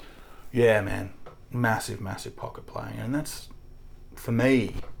yeah, man, massive pocket playing, and that's, for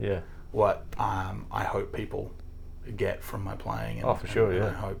me, what I hope people get from my playing. And, for sure, and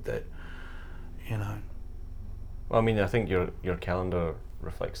I hope that, Well, I think your calendar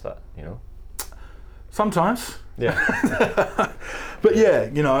reflects that, Sometimes. Yeah. But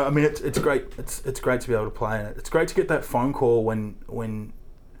it's great. It's great to be able to play, and it's great to get that phone call when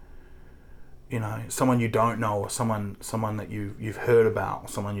someone you don't know, or someone that you've heard about, or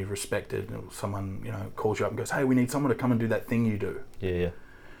someone you've respected, or someone calls you up and goes, "Hey, we need someone to come and do that thing you do." Yeah.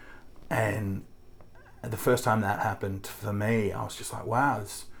 And the first time that happened for me, I was just like, "Wow,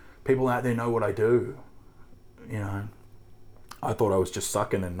 there's people out there know what I do." I thought I was just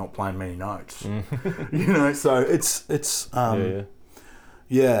sucking and not playing many notes. So it's it's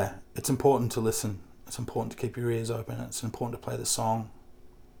important to listen. It's important to keep your ears open. It's important to play the song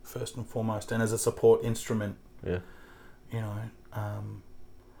first and foremost, and as a support instrument.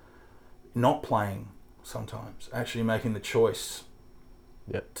 Not playing sometimes, actually making the choice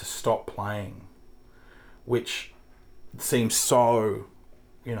to stop playing, which seems so,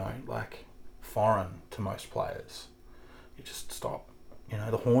 like foreign to most players. You just stop.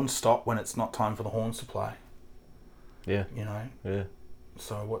 The horns stop when it's not time for the horns to play. Yeah. Yeah.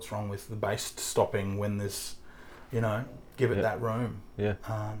 So what's wrong with the bass stopping when there's, give it that room. Yeah.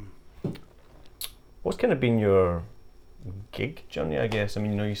 What's kind of been your gig journey, I guess?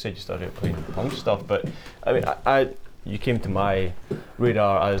 You said you started out playing punk stuff, but you came to my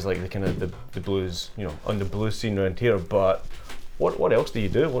radar as like the kind of the blues, on the blues scene around here. But what else do you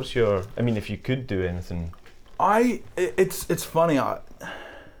do? What's your? If you could do anything. It's funny. I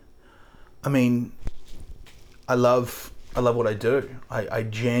mean, I love what I do. I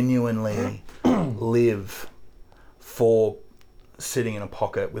genuinely live for sitting in a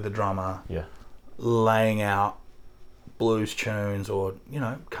pocket with a drummer, laying out blues tunes or, you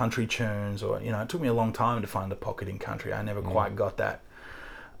know, country tunes, or, you know, it took me a long time to find a pocket in country. I never quite got that.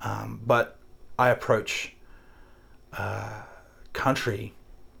 But I approach country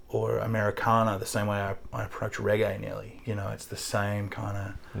or Americana the same way I approach reggae nearly. You know, it's the same kind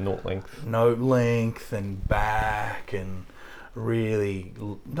of note length and back, and really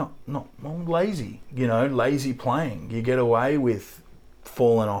not lazy, you know, lazy playing. You get away with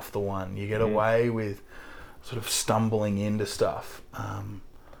falling off the one. You get away with sort of stumbling into stuff.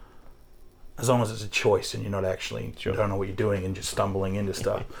 As long as it's a choice and you're not actually, you don't know what you're doing and just stumbling into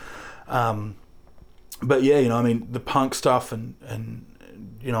stuff. But yeah, you know, I mean, the punk stuff and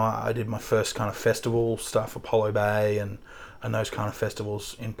you know, I did my first kind of festival stuff, Apollo Bay and those kind of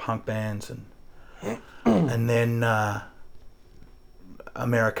festivals in punk bands, and then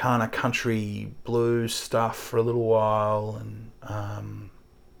Americana country blues stuff for a little while, and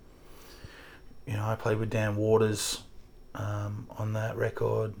you know, I played with Dan Waters on that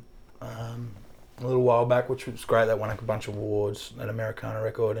record a little while back, which was great. That won a bunch of awards, that Americana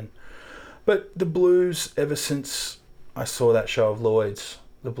record. But the blues, ever since I saw that show of Lloyd's,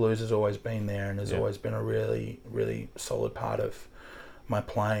 the blues has always been there and has always been a really, really solid part of my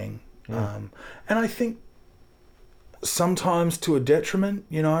playing. And I think sometimes to a detriment,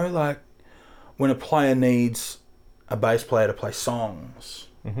 you know, like when a player needs a bass player to play songs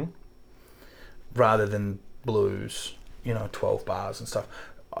rather than blues, you know, 12 bars and stuff.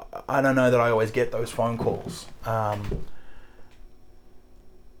 I don't know that I always get those phone calls,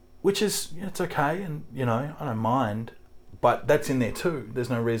 which is, it's okay, and, you know, I don't mind, but that's in there too. There's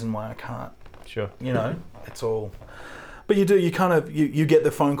no reason why I can't. Sure. You know, it's all... But you do, you kind of, you get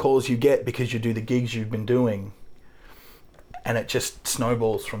the phone calls you get because you do the gigs you've been doing, and it just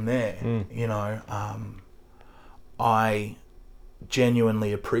snowballs from there, you know. I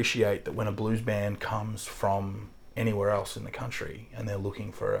genuinely appreciate that when a blues band comes from anywhere else in the country and they're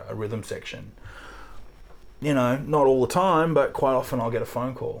looking for a rhythm section, you know, not all the time, but quite often I'll get a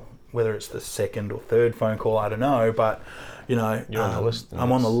phone call, whether it's the second or third phone call, I don't know, but, you know, you're on the list.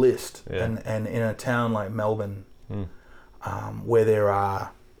 I'm on the list. Yeah. And in a town like Melbourne, where there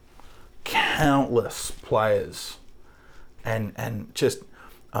are countless players and just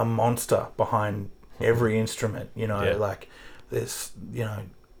a monster behind every instrument, you know, like there's, you know,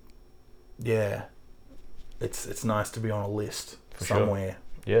 it's nice to be on a list for somewhere.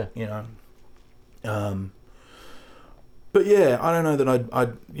 Sure. You know. But yeah, I don't know that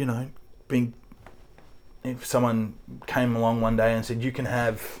I'd you know, if someone came along one day and said, you can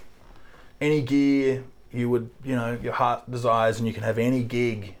have any gear you would, you know, your heart desires, and you can have any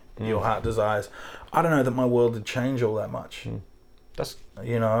gig your heart desires, I don't know that my world would change all that much. That's,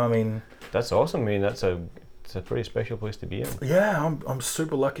 you know, I mean, that's awesome. I mean, it's a pretty special place to be in. Yeah, I'm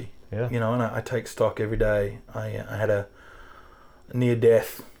super lucky. Yeah. You know, and I take stock every day. I had a near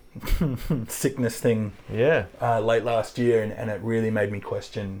death sickness thing late last year, and it really made me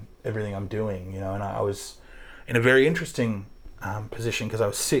question everything I'm doing, you know. And I was in a very interesting position because I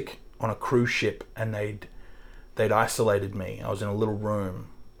was sick on a cruise ship, and they'd isolated me. I was in a little room,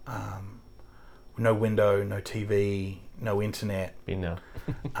 no window, no TV, no internet. Been there.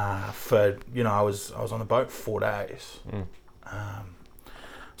 For, you know, I was on the boat for 4 days.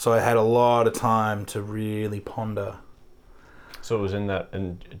 So I had a lot of time to really ponder. So it was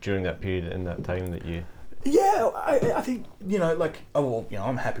during that period, in that time that you... Yeah, I think, you know, like, oh, well, you know,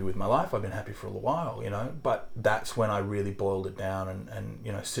 I'm happy with my life. I've been happy for a little while, you know, but that's when I really boiled it down and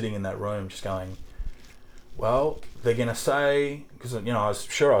you know, sitting in that room just going, well, they're going to say, because, you know, I was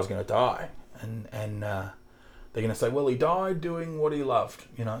sure I was going to die, and they're going to say, well, he died doing what he loved.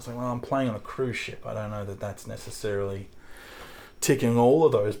 You know, it's like, well, I'm playing on a cruise ship. I don't know that that's necessarily ticking all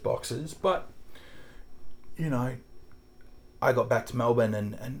of those boxes, but, you know, I got back to Melbourne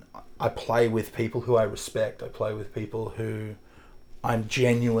and I play with people who I respect. I play with people who I'm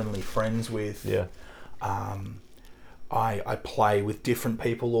genuinely friends with. Yeah. I play with different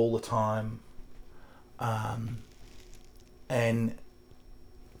people all the time. And,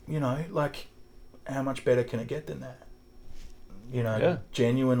 you know, like, how much better can it get than that? You know,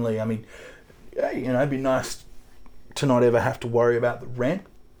 genuinely, I mean, yeah, you know, it'd be nice to not ever have to worry about the rent.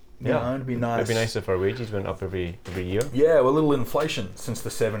 You know, it'd be nice. It'd be nice if our wages went up every year. Yeah, well, a little inflation since the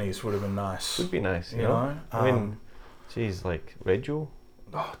 70s would have been nice. Would be nice, you know? I mean, geez, like Reggio.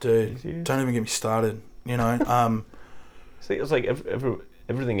 Oh, dude, don't even get me started. You know, it's like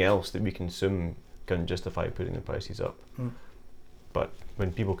everything else that we consume can't justify putting the prices up. Mm. But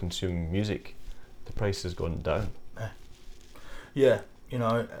when people consume music, the price has gone down. Yeah, you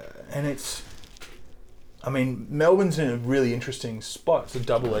know, and it's, I mean, Melbourne's in a really interesting spot. It's a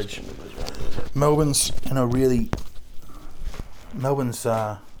double-edged. Melbourne's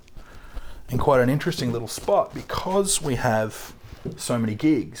in quite an interesting little spot because we have so many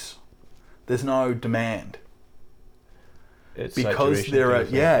gigs. There's no demand. It's because saturation there are,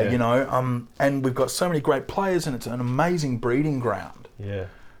 too, isn't it? you know, and we've got so many great players, and it's an amazing breeding ground Yeah.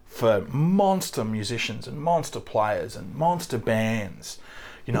 for monster musicians and monster players and monster bands,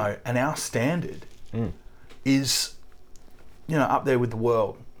 you know, and our standard is, you know, up there with the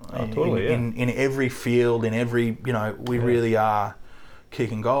world. Oh, totally, yeah. In every field, in every, you know, we really are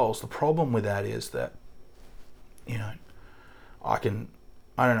kicking goals. The problem with that is that, you know, I don't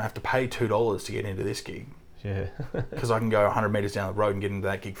have to pay $2 to get into this gig. Yeah. Because I can go 100 metres down the road and get into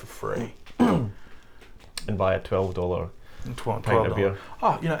that gig for free. And buy a $12 $12 pint of beer.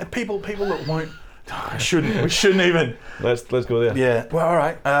 Oh, you know, and people that won't. We shouldn't even. Let's go there. Yeah. Well, all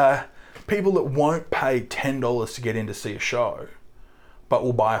right. People that won't pay $10 to get in to see a show, but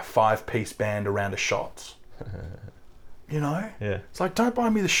will buy a 5-piece band a round of shots. You know. Yeah. It's like, don't buy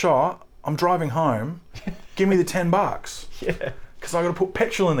me the shot. I'm driving home. Give me the $10. Yeah. Because I got to put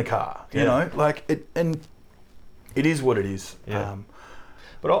petrol in the car. You know, like it, and it is what it is. Yeah.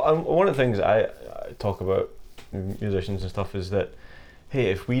 But one of the things I talk about musicians and stuff is that,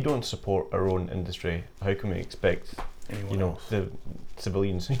 hey, if we don't support our own industry, how can we expect Anyone else? the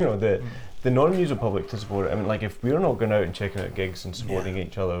civilians, the non-music public to support it? I mean, like, if we're not going out and checking out gigs and supporting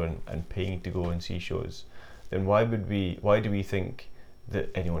each other and paying to go and see shows, then why do we think that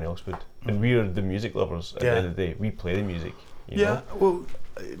anyone else would? And we're the music lovers at the end of the day. We play the music. You know? Well,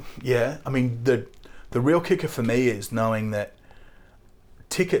 yeah. I mean, the real kicker for me is knowing that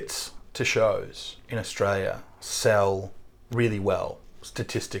tickets to shows in Australia sell really well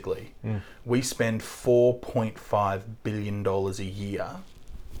statistically. We spend $4.5 billion a year,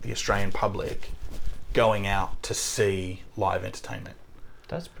 the Australian public, going out to see live entertainment.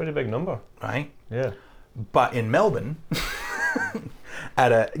 That's a pretty big number. Right? Yeah. But in Melbourne,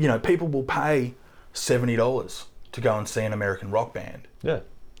 people will pay $70 to go and see an American rock band. Yeah.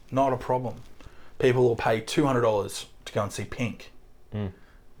 Not a problem. People will pay $200 to go and see Pink.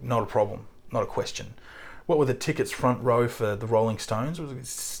 Not a problem. Not a question. What were the tickets front row for the Rolling Stones? Was it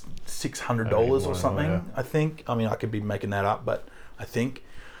 $600 or something? I think. I mean, I could be making that up, but I think.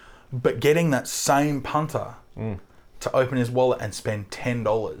 But getting that same punter to open his wallet and spend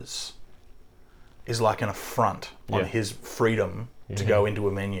 $10 is like an affront on his freedom to go into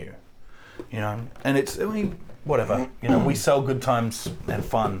a venue. You know, and it's, I mean, whatever. You know, we sell good times and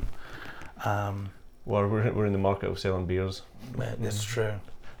fun. Well, we're in the market of selling beers. That's true.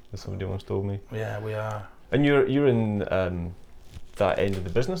 As somebody once told me. Yeah, we are. And you're in that end of the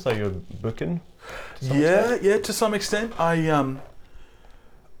business, that you're booking? To some extent. I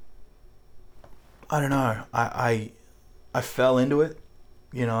don't know. I fell into it,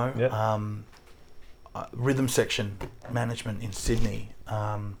 you know. Yeah. Rhythm section management in Sydney.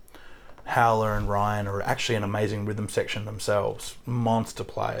 Howler and Ryan are actually an amazing rhythm section themselves, monster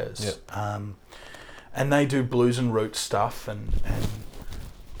players. And they do blues and roots stuff, and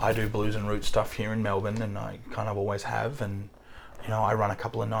I do blues and roots stuff here in Melbourne, and I kind of always have. And you know, I run a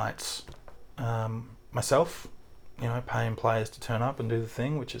couple of nights myself, you know, paying players to turn up and do the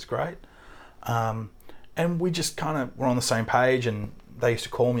thing, which is great. And we just kind of were on the same page, and they used to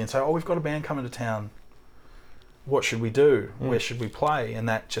call me and say, "Oh, we've got a band coming to town. What should we do? Where should we play?" And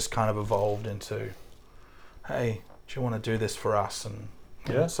that just kind of evolved into, "Hey, do you want to do this for us?" And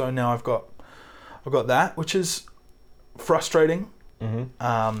so now I've got that, which is frustrating.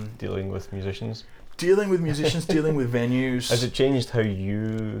 Dealing with musicians, dealing with venues. Has it changed how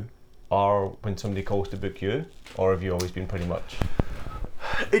you are when somebody calls to book you, or have you always been pretty much?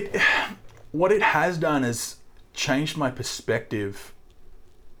 What it has done is changed my perspective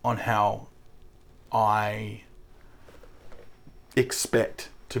on how I expect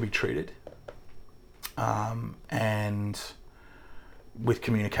to be treated, and with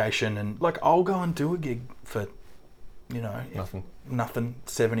communication. And like, I'll go and do a gig for, you know, nothing,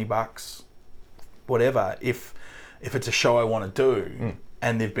 $70, whatever. If it's a show I want to do,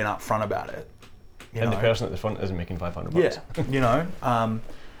 and they've been upfront about it, and the person at the front isn't making $500. Yeah, you know.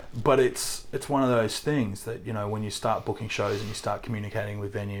 But it's one of those things that, you know, when you start booking shows and you start communicating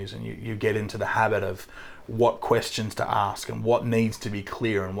with venues, and you get into the habit of what questions to ask and what needs to be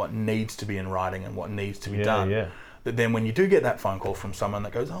clear and what needs to be in writing and what needs to be done. But then when you do get that phone call from someone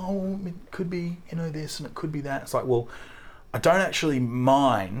that goes, "Oh, it could be, you know, this and it could be that," it's like, well, I don't actually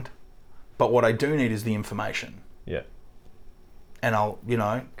mind But what I do need is the information. Yeah. And I'll,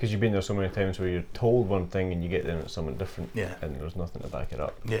 Because you've been there so many times where you're told one thing and you get there and it's something different. Yeah. And there's nothing to back it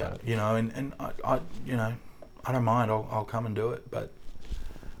up. Yeah. And I I don't mind. I'll come and do it, but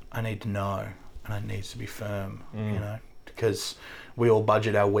I need to know, and it needs to be firm. Because we all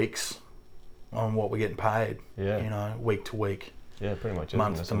budget our weeks on what we're getting paid. Yeah. Week to week. Yeah, pretty much.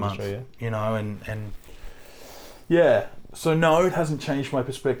 Month to month. Yeah. And yeah. So no, it hasn't changed my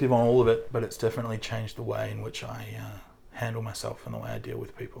perspective on all of it, but it's definitely changed the way in which I handle myself and the way I deal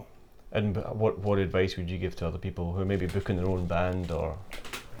with people. And what advice would you give to other people who may be booking their own band or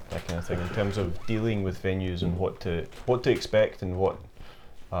that kind of thing in terms of dealing with venues and what to expect and what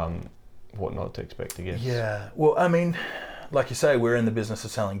not to expect, I guess? Yeah. Well, I mean, like you say, we're in the business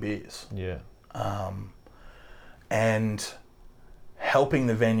of selling beers. Yeah. And helping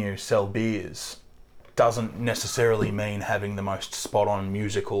the venue sell beers doesn't necessarily mean having the most spot-on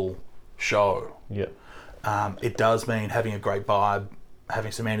musical show. Yeah. It does mean having a great vibe,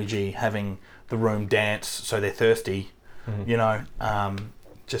 having some energy, having the room dance so they're thirsty,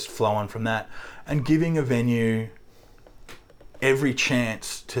 just flow on from that. And giving a venue every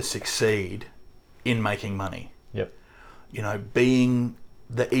chance to succeed in making money. Yep. Being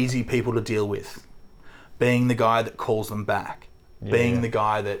the easy people to deal with, being the guy that calls them back, being the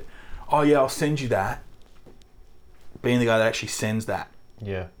guy that, oh yeah, I'll send you that, being the guy that actually sends that.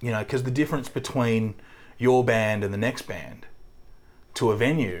 Yeah. Because the difference between your band and the next band to a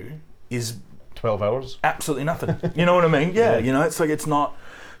venue is 12 hours. Absolutely nothing. You know what I mean? Yeah. It's like, it's not.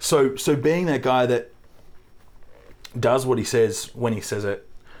 So being that guy that does what he says when he says it,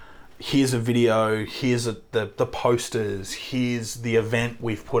 here's a video, here's the posters, here's the event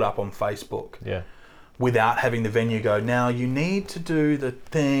we've put up on Facebook. Yeah. Without having the venue go, now you need to do the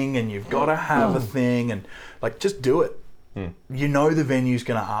thing and you've got to have a thing, and like, just do it. The venue's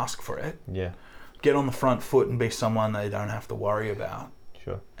going to ask for it. Yeah. Get on the front foot and be someone they don't have to worry about.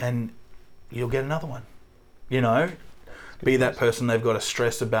 Sure. And you'll get another one. Be that person they've got to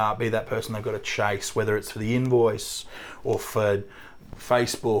stress about, be that person they've got to chase, whether it's for the invoice or for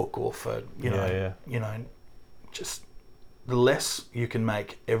Facebook or for, just the less you can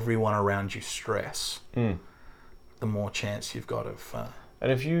make everyone around you stress, the more chance you've got of...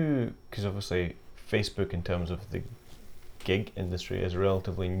 And because obviously Facebook in terms of the gig industry is a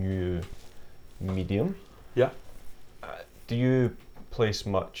relatively new medium. Yeah. Do you place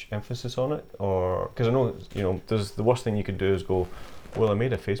much emphasis on it, or because I know there's the worst thing you could do is go, well, I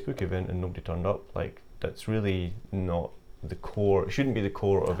made a Facebook event and nobody turned up. Like, that's really not the core. It shouldn't be the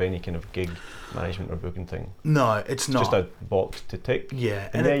core of any kind of gig management or booking thing. No, it's not. Just a box to tick. Yeah,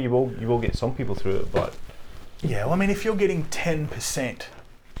 and you will get some people through it, but yeah. Well, I mean, if you're getting 10%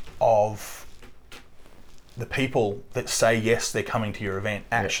 of the people that say yes, they're coming to your event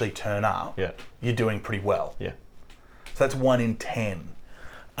actually turn up, you're doing pretty well. Yeah. So that's 1 in 10.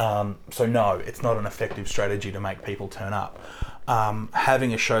 So no, it's not an effective strategy to make people turn up.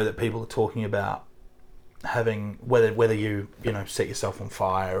 Having a show that people are talking about, having whether you set yourself on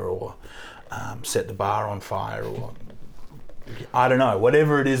fire or set the bar on fire, or I don't know,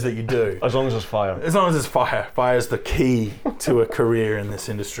 whatever it is that you do. As long as there's fire. As long as there's fire. Fire is the key to a career in this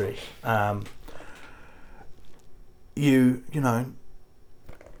industry.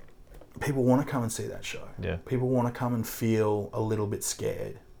 People want to come and see that show. Yeah. People want to come and feel a little bit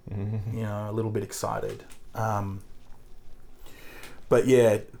scared, a little bit excited. But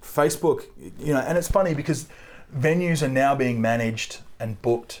yeah, Facebook, and it's funny because venues are now being managed and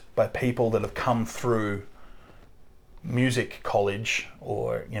booked by people that have come through music college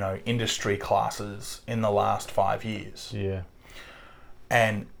or, industry classes in the last 5 years. Yeah.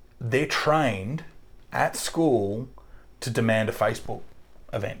 And they're trained at school to demand a Facebook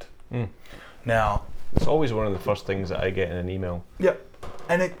event. Now, it's always one of the first things that I get in an email. Yep.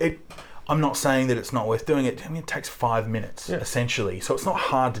 And I'm not saying that it's not worth doing it. I mean, it takes 5 minutes, essentially. So it's not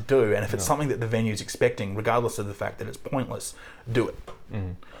hard to do. And if it's something that the venue's expecting, regardless of the fact that it's pointless, do it.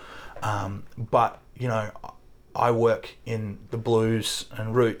 But, I work in the blues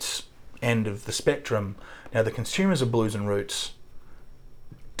and roots end of the spectrum. Now, the consumers of blues and roots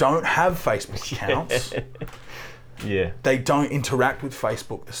don't have Facebook accounts. Yeah. They don't interact with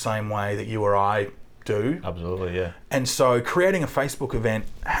Facebook the same way that you or I do. Absolutely, yeah. And so creating a Facebook event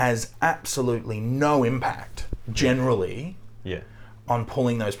has absolutely no impact, generally, on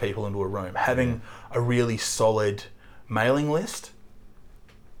pulling those people into a room. Having a really solid mailing list,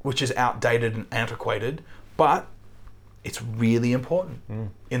 which is outdated and antiquated, but it's really important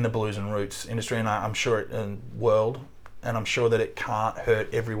in the blues and roots industry, and I'm sure in world, and I'm sure that it can't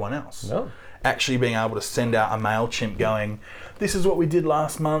hurt everyone else. No. Actually being able to send out a MailChimp going, this is what we did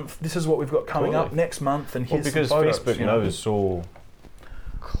last month, this is what we've got coming up next month, and here's because some photos. Facebook now is so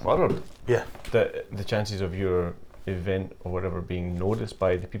cluttered Yeah. that the chances of your event or whatever being noticed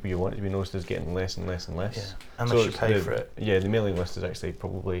by the people you want it to be noticed is getting less and less and less. Yeah. Unless you pay for it. Yeah, the mailing list is actually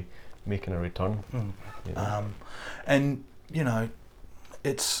probably making a return. You know. And, you know,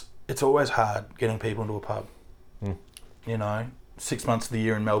 it's always hard getting people into a pub. You know, 6 months of the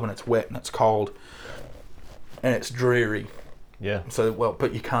year in Melbourne, it's wet and it's cold and it's dreary. Yeah. So, well,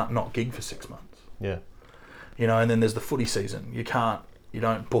 but you can't not gig for 6 months. Yeah. You know, and then there's the footy season. You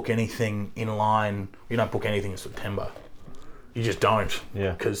don't book anything in line. You don't book anything in September. You just don't.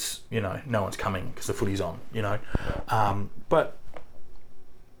 Yeah. Because, you know, no one's coming because the footy's on, you know. But,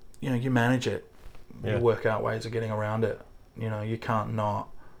 you know, you manage it. Yeah. You work out ways of getting around it. You know, you can't not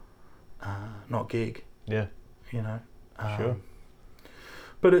gig, Yeah. you know. Sure.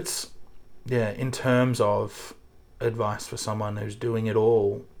 But it's, in terms of advice for someone who's doing it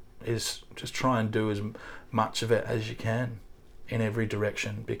all, is just try and do as much of it as you can in every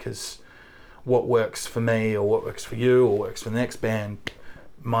direction, because what works for me or what works for you or works for the next band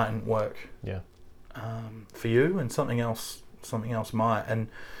mightn't work for you, and something else might. And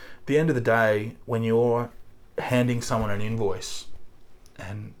at the end of the day, when you're handing someone an invoice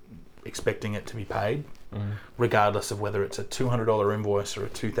and expecting it to be paid, regardless of whether it's a $200 invoice or a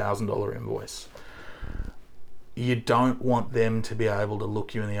 $2,000 invoice, you don't want them to be able to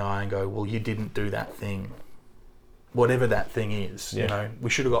look you in the eye and go, well, you didn't do that thing. Whatever that thing is, you know, we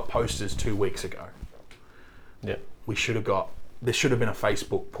should have got posters 2 weeks ago. Yeah. There should have been a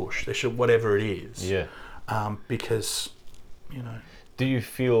Facebook push. Whatever it is. Yeah. Because, you know. Do you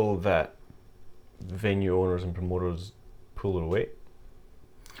feel that venue owners and promoters pull their weight?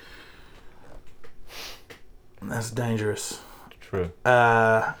 That's dangerous. True.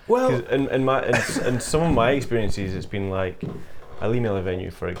 Well, in some of my experiences, it's been like, I'll email a venue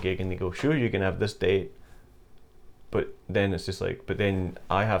for a gig and they go, sure, you can have this date, but then it's just like, but then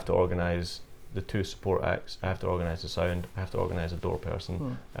I have to organise the 2 support acts, I have to organise the sound, I have to organise a door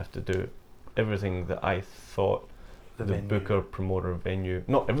person, I have to do everything that I thought the booker, promoter, venue,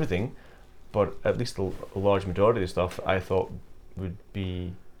 not everything, but at least a large majority of the stuff I thought would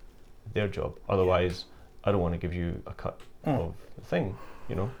be their job. Otherwise, I don't want to give you a cut of the thing,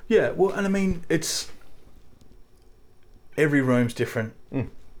 you know? Yeah, well, and I mean, it's, every room's different.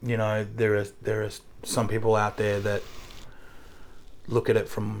 You know, there are some people out there that look at it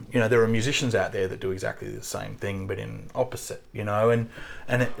from, you know, there are musicians out there that do exactly the same thing, but in opposite, you know, and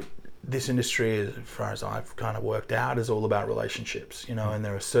this industry, as far as I've kind of worked out, is all about relationships, you know, and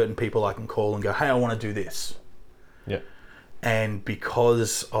there are certain people I can call and go, hey, I want to do this. Yeah. And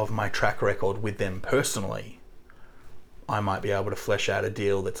because of my track record with them personally, I might be able to flesh out a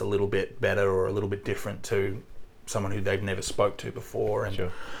deal that's a little bit better or a little bit different to someone who they've never spoke to before.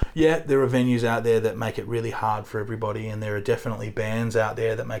 And yeah, there are venues out there that make it really hard for everybody, and there are definitely bands out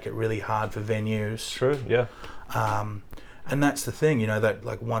there that make it really hard for venues. True, yeah. And that's the thing, you know, that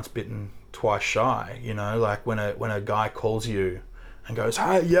like once bitten, twice shy, you know, like when a guy calls you and goes,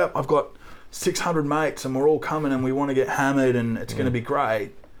 hey, yep, I've got 600 mates and we're all coming and we want to get hammered and it's going to be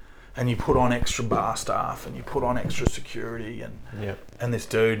great, and you put on extra bar staff and you put on extra security and this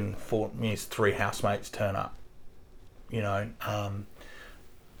dude and his 3 housemates turn up, you know,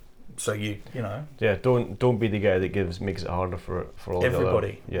 so you know, don't be the guy that makes it harder for all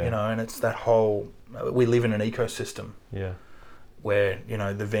everybody, you know. And it's that whole, we live in an ecosystem where, you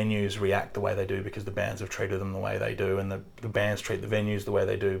know, the venues react the way they do because the bands have treated them the way they do, and the bands treat the venues the way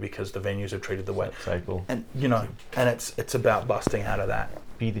they do because the venues have treated the way. Cycle. And, you know, and it's about busting out of that.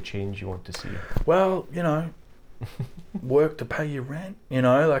 Be the change you want to see. Well, you know, work to pay your rent, you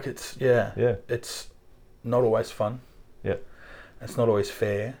know, like it's, it's not always fun. Yeah. It's not always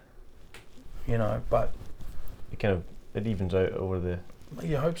fair, you know, but it evens out over the...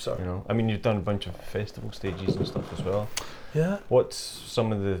 You hope so. You know, I mean, you've done a bunch of festival stages and stuff as well. Yeah. What's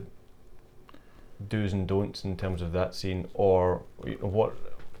some of the do's and don'ts in terms of that scene, or what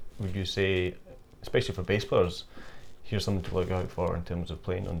would you say, especially for bass players, here's something to look out for in terms of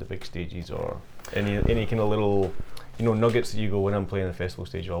playing on the big stages, or any kind of little, you know, nuggets that you go, when I'm playing a festival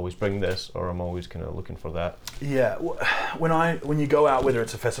stage, I always bring this, or I'm always kind of looking for that? Yeah, when you go out, whether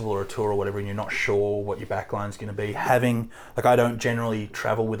it's a festival or a tour or whatever, and you're not sure what your backline's going to be, having, like, I don't generally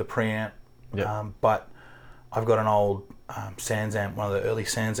travel with a preamp, but I've got an old Sans amp, one of the early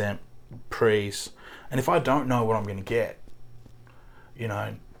Sans amp pre's, and if I don't know what I'm going to get, you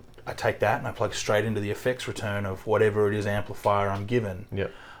know, I take that and I plug straight into the effects return of whatever it is amplifier I'm given,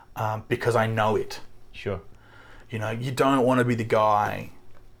 because I know it. Sure. You know, you don't want to be the guy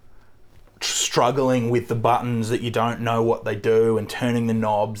struggling with the buttons that you don't know what they do and turning the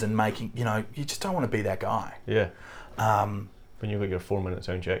knobs and making, you know, you just don't want to be that guy. Yeah. When you've got your 4-minute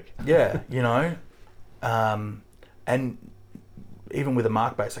sound check. Yeah, you know. And even with a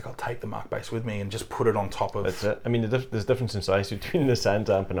Mark bass, like I'll take the Mark bass with me and just put it on top of... That's it. I mean, there's difference in size between the Sans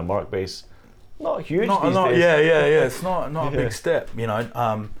amp and a Mark bass. Not huge not, these days. Yeah. It's not a big step, you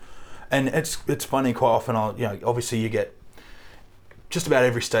know. And it's funny, quite often I'll, you know, obviously you get just about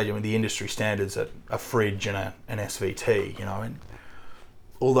every stage. I mean, the industry standards at a fridge and an SVT, you know, and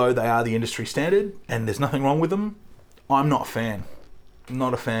although they are the industry standard and there's nothing wrong with them, I'm not a fan. I'm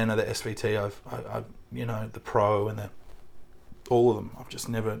not a fan of the SVT. I've you know, the Pro and all of them. I've just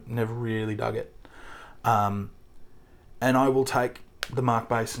never really dug it. And I will take the Mark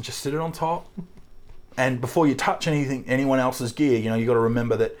bass and just sit it on top. And before you touch anyone else's gear, you know, you got to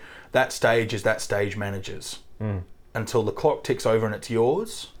remember that stage is that stage manager's until the clock ticks over and it's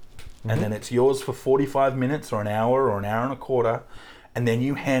yours. And then it's yours for 45 minutes or an hour and a quarter. And then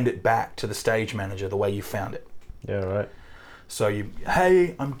you hand it back to the stage manager the way you found it. Yeah, right. So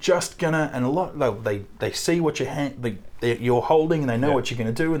I'm just gonna, and a lot, they see what you're holding and they know what you're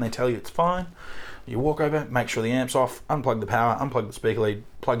gonna do and they tell you it's fine. You walk over, make sure the amp's off, unplug the power, unplug the speaker lead,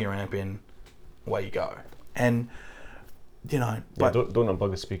 plug your amp in, away you go. And, you know, but don't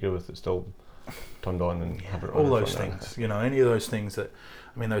unplug the speaker with it still turned on and have it all those things, you know, any of those things that,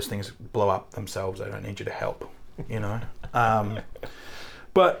 I mean, those things blow up themselves. They don't need you to help, you know.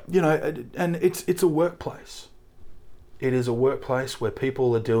 But, you know, and it's a workplace. It is a workplace where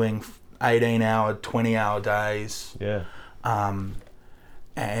people are doing 18-hour, 20-hour days. Yeah.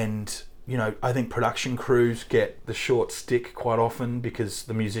 And, you know, I think production crews get the short stick quite often because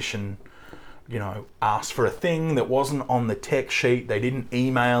the musician, you know, asked for a thing that wasn't on the tech sheet. They didn't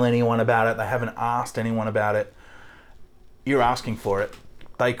email anyone about it. They haven't asked anyone about it. You're asking for it.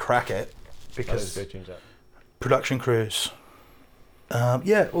 They crack it because production crews... well,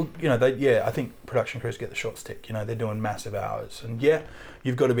 you know, I think production crews get the short stick. You know, they're doing massive hours. And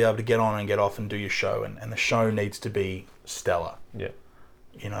you've got to be able to get on and get off and do your show. And the show needs to be stellar. Yeah.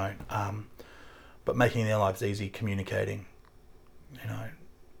 You know, but making their lives easy, communicating, you know,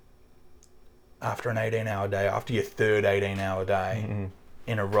 after an 18-hour day, after your third 18-hour day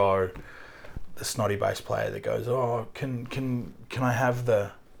in a row, the snotty bass player that goes, oh, can I have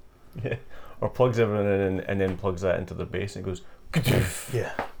the... Yeah. Or plugs everything in and then plugs that into the bass and it goes...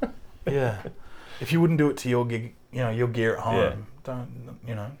 Yeah. If you wouldn't do it to your gig, you know, your gear at home, don't,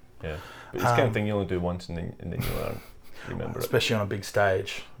 you know. Yeah. But it's the kind of thing you only do once and then you learn. Remember especially on a big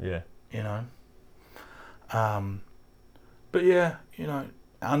stage. Yeah. You know. But yeah, you know,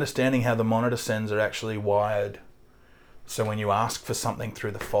 understanding how the monitor sends are actually wired. So when you ask for something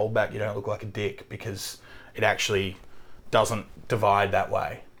through the foldback, you don't look like a dick because it actually doesn't divide that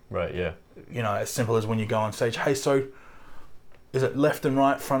way. Right, yeah. You know, as simple as when you go on stage, hey, so is it left and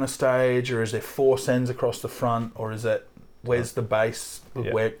right front of stage, or is there 4 sends across the front, or is it where's the bass?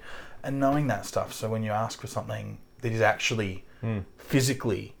 Where, and knowing that stuff. So when you ask for something that is actually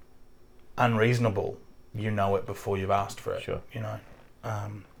physically unreasonable, you know it before you've asked for it. Sure. You know,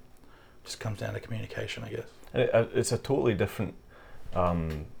 just comes down to communication, I guess. And it's a totally different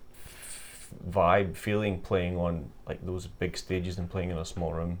vibe, feeling playing on like those big stages than playing in a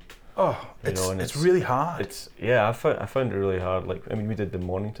small room. Oh, it's really hard. I found it really hard. Like, I mean, we did the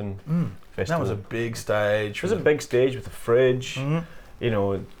Mornington Festival. That was a big stage. It was a big stage with a fridge. You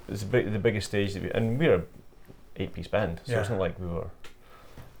know, it's the biggest stage and we're a 8-piece band, so it's not like we were,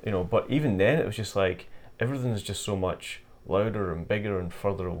 you know. But even then, it was just like everything's just so much louder and bigger and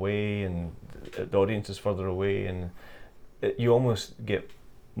further away, and the audience is further away, and you almost get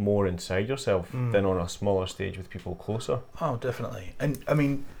more inside yourself than on a smaller stage with people closer. Oh, definitely. And I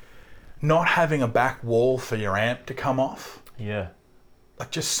mean, not having a back wall for your amp to come off. Yeah. Like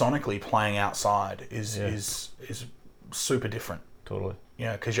just sonically playing outside is super different. Totally. You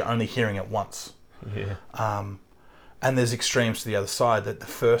know, because you're only hearing it once. Yeah. And there's extremes to the other side. That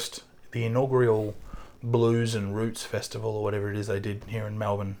the inaugural Blues and Roots Festival or whatever it is they did here in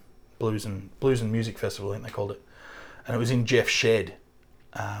Melbourne, Blues and Music Festival, I think they called it, and it was in Jeff's shed,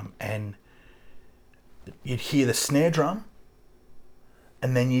 and you'd hear the snare drum.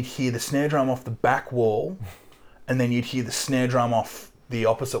 And then you'd hear the snare drum off the back wall, and then you'd hear the snare drum off the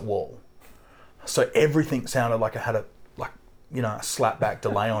opposite wall. So everything sounded like it had a slapback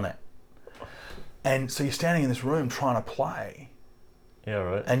delay on it. And so you're standing in this room trying to play. Yeah,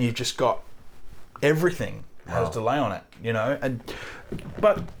 right. And you've just got everything has delay on it, you know.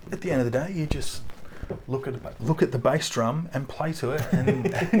 But at the end of the day, you just look at the bass drum and play to it,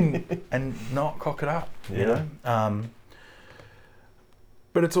 and not cock it up. You know.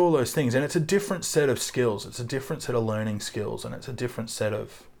 But it's all those things, and it's a different set of skills. It's a different set of learning skills, and it's a different set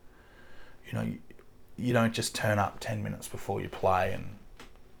of, you know, you don't just turn up 10 minutes before you play and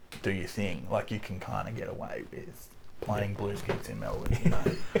do your thing. Like, you can kind of get away with playing blues gigs in Melbourne, you know.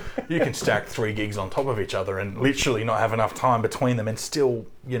 You can stack 3 gigs on top of each other and literally not have enough time between them and still,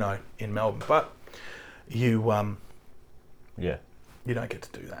 you know, in Melbourne. But you don't get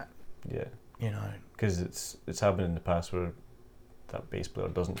to do that. Yeah. You know. Because it's happened in the past where that bass player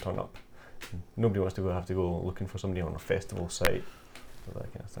doesn't turn up. Nobody wants to have to go looking for somebody on a festival site or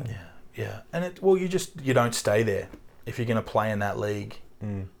that kind of thing. Yeah. And you don't stay there. If you're going to play in that league,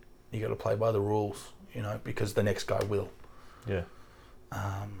 you got to play by the rules, you know, because the next guy will. Yeah.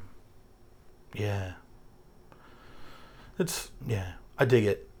 I dig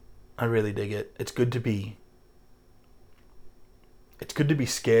it. I really dig it. It's good to be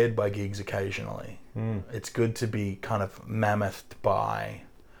scared by gigs occasionally. It's good to be kind of mammoethed by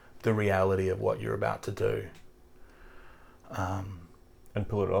the reality of what you're about to do. And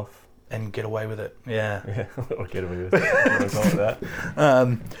pull it off. And get away with it. Yeah. Or get away with it. Call it that.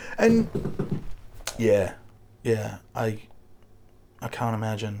 And I can't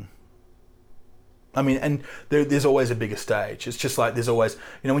imagine. I mean, and there's always a bigger stage. It's just like there's always,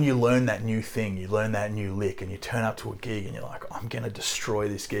 you know, when you learn that new thing, you learn that new lick, and you turn up to a gig and you're like, I'm going to destroy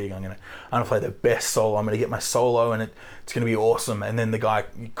this gig. I'm going to play the best solo. I'm going to get my solo, and it's going to be awesome. And then the guy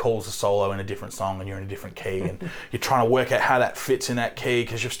calls a solo in a different song, and you're in a different key, and you're trying to work out how that fits in that key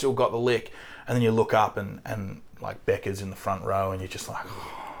because you've still got the lick. And then you look up and like Becca's in the front row, and you're just like,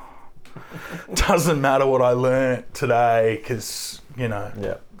 doesn't matter what I learnt today because, you know.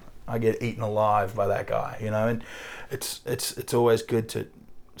 Yeah. I get eaten alive by that guy, you know, and it's always good to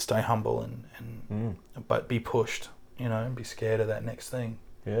stay humble and but be pushed, you know, and be scared of that next thing.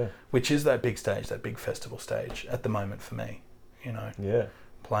 Yeah. Which is that big stage, that big festival stage at the moment for me, you know. Yeah.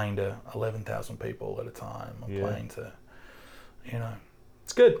 Playing to 11,000 people at a time, or playing to, you know,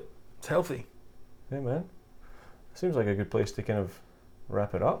 it's good. It's healthy. Yeah, man. Seems like a good place to kind of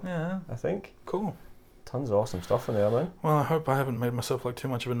wrap it up. Yeah. I think. Cool. Tons of awesome stuff in there, man. Well, I hope I haven't made myself like too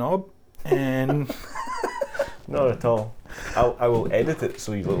much of a knob. And not at all. I will edit it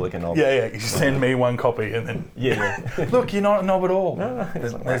so you look like a knob. Yeah. You send me one copy and then look, you're not a knob at all. No.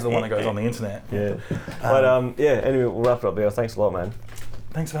 There's the one that goes on the internet. Yeah. But anyway, we'll wrap it up there. Thanks a lot, man.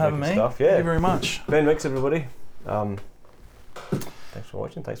 Thanks for having me. Thank you very much. Ben Mix, everybody. Thanks for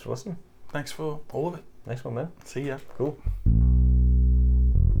watching. Thanks for listening. Thanks for all of it. Nice one, man. See ya. Cool.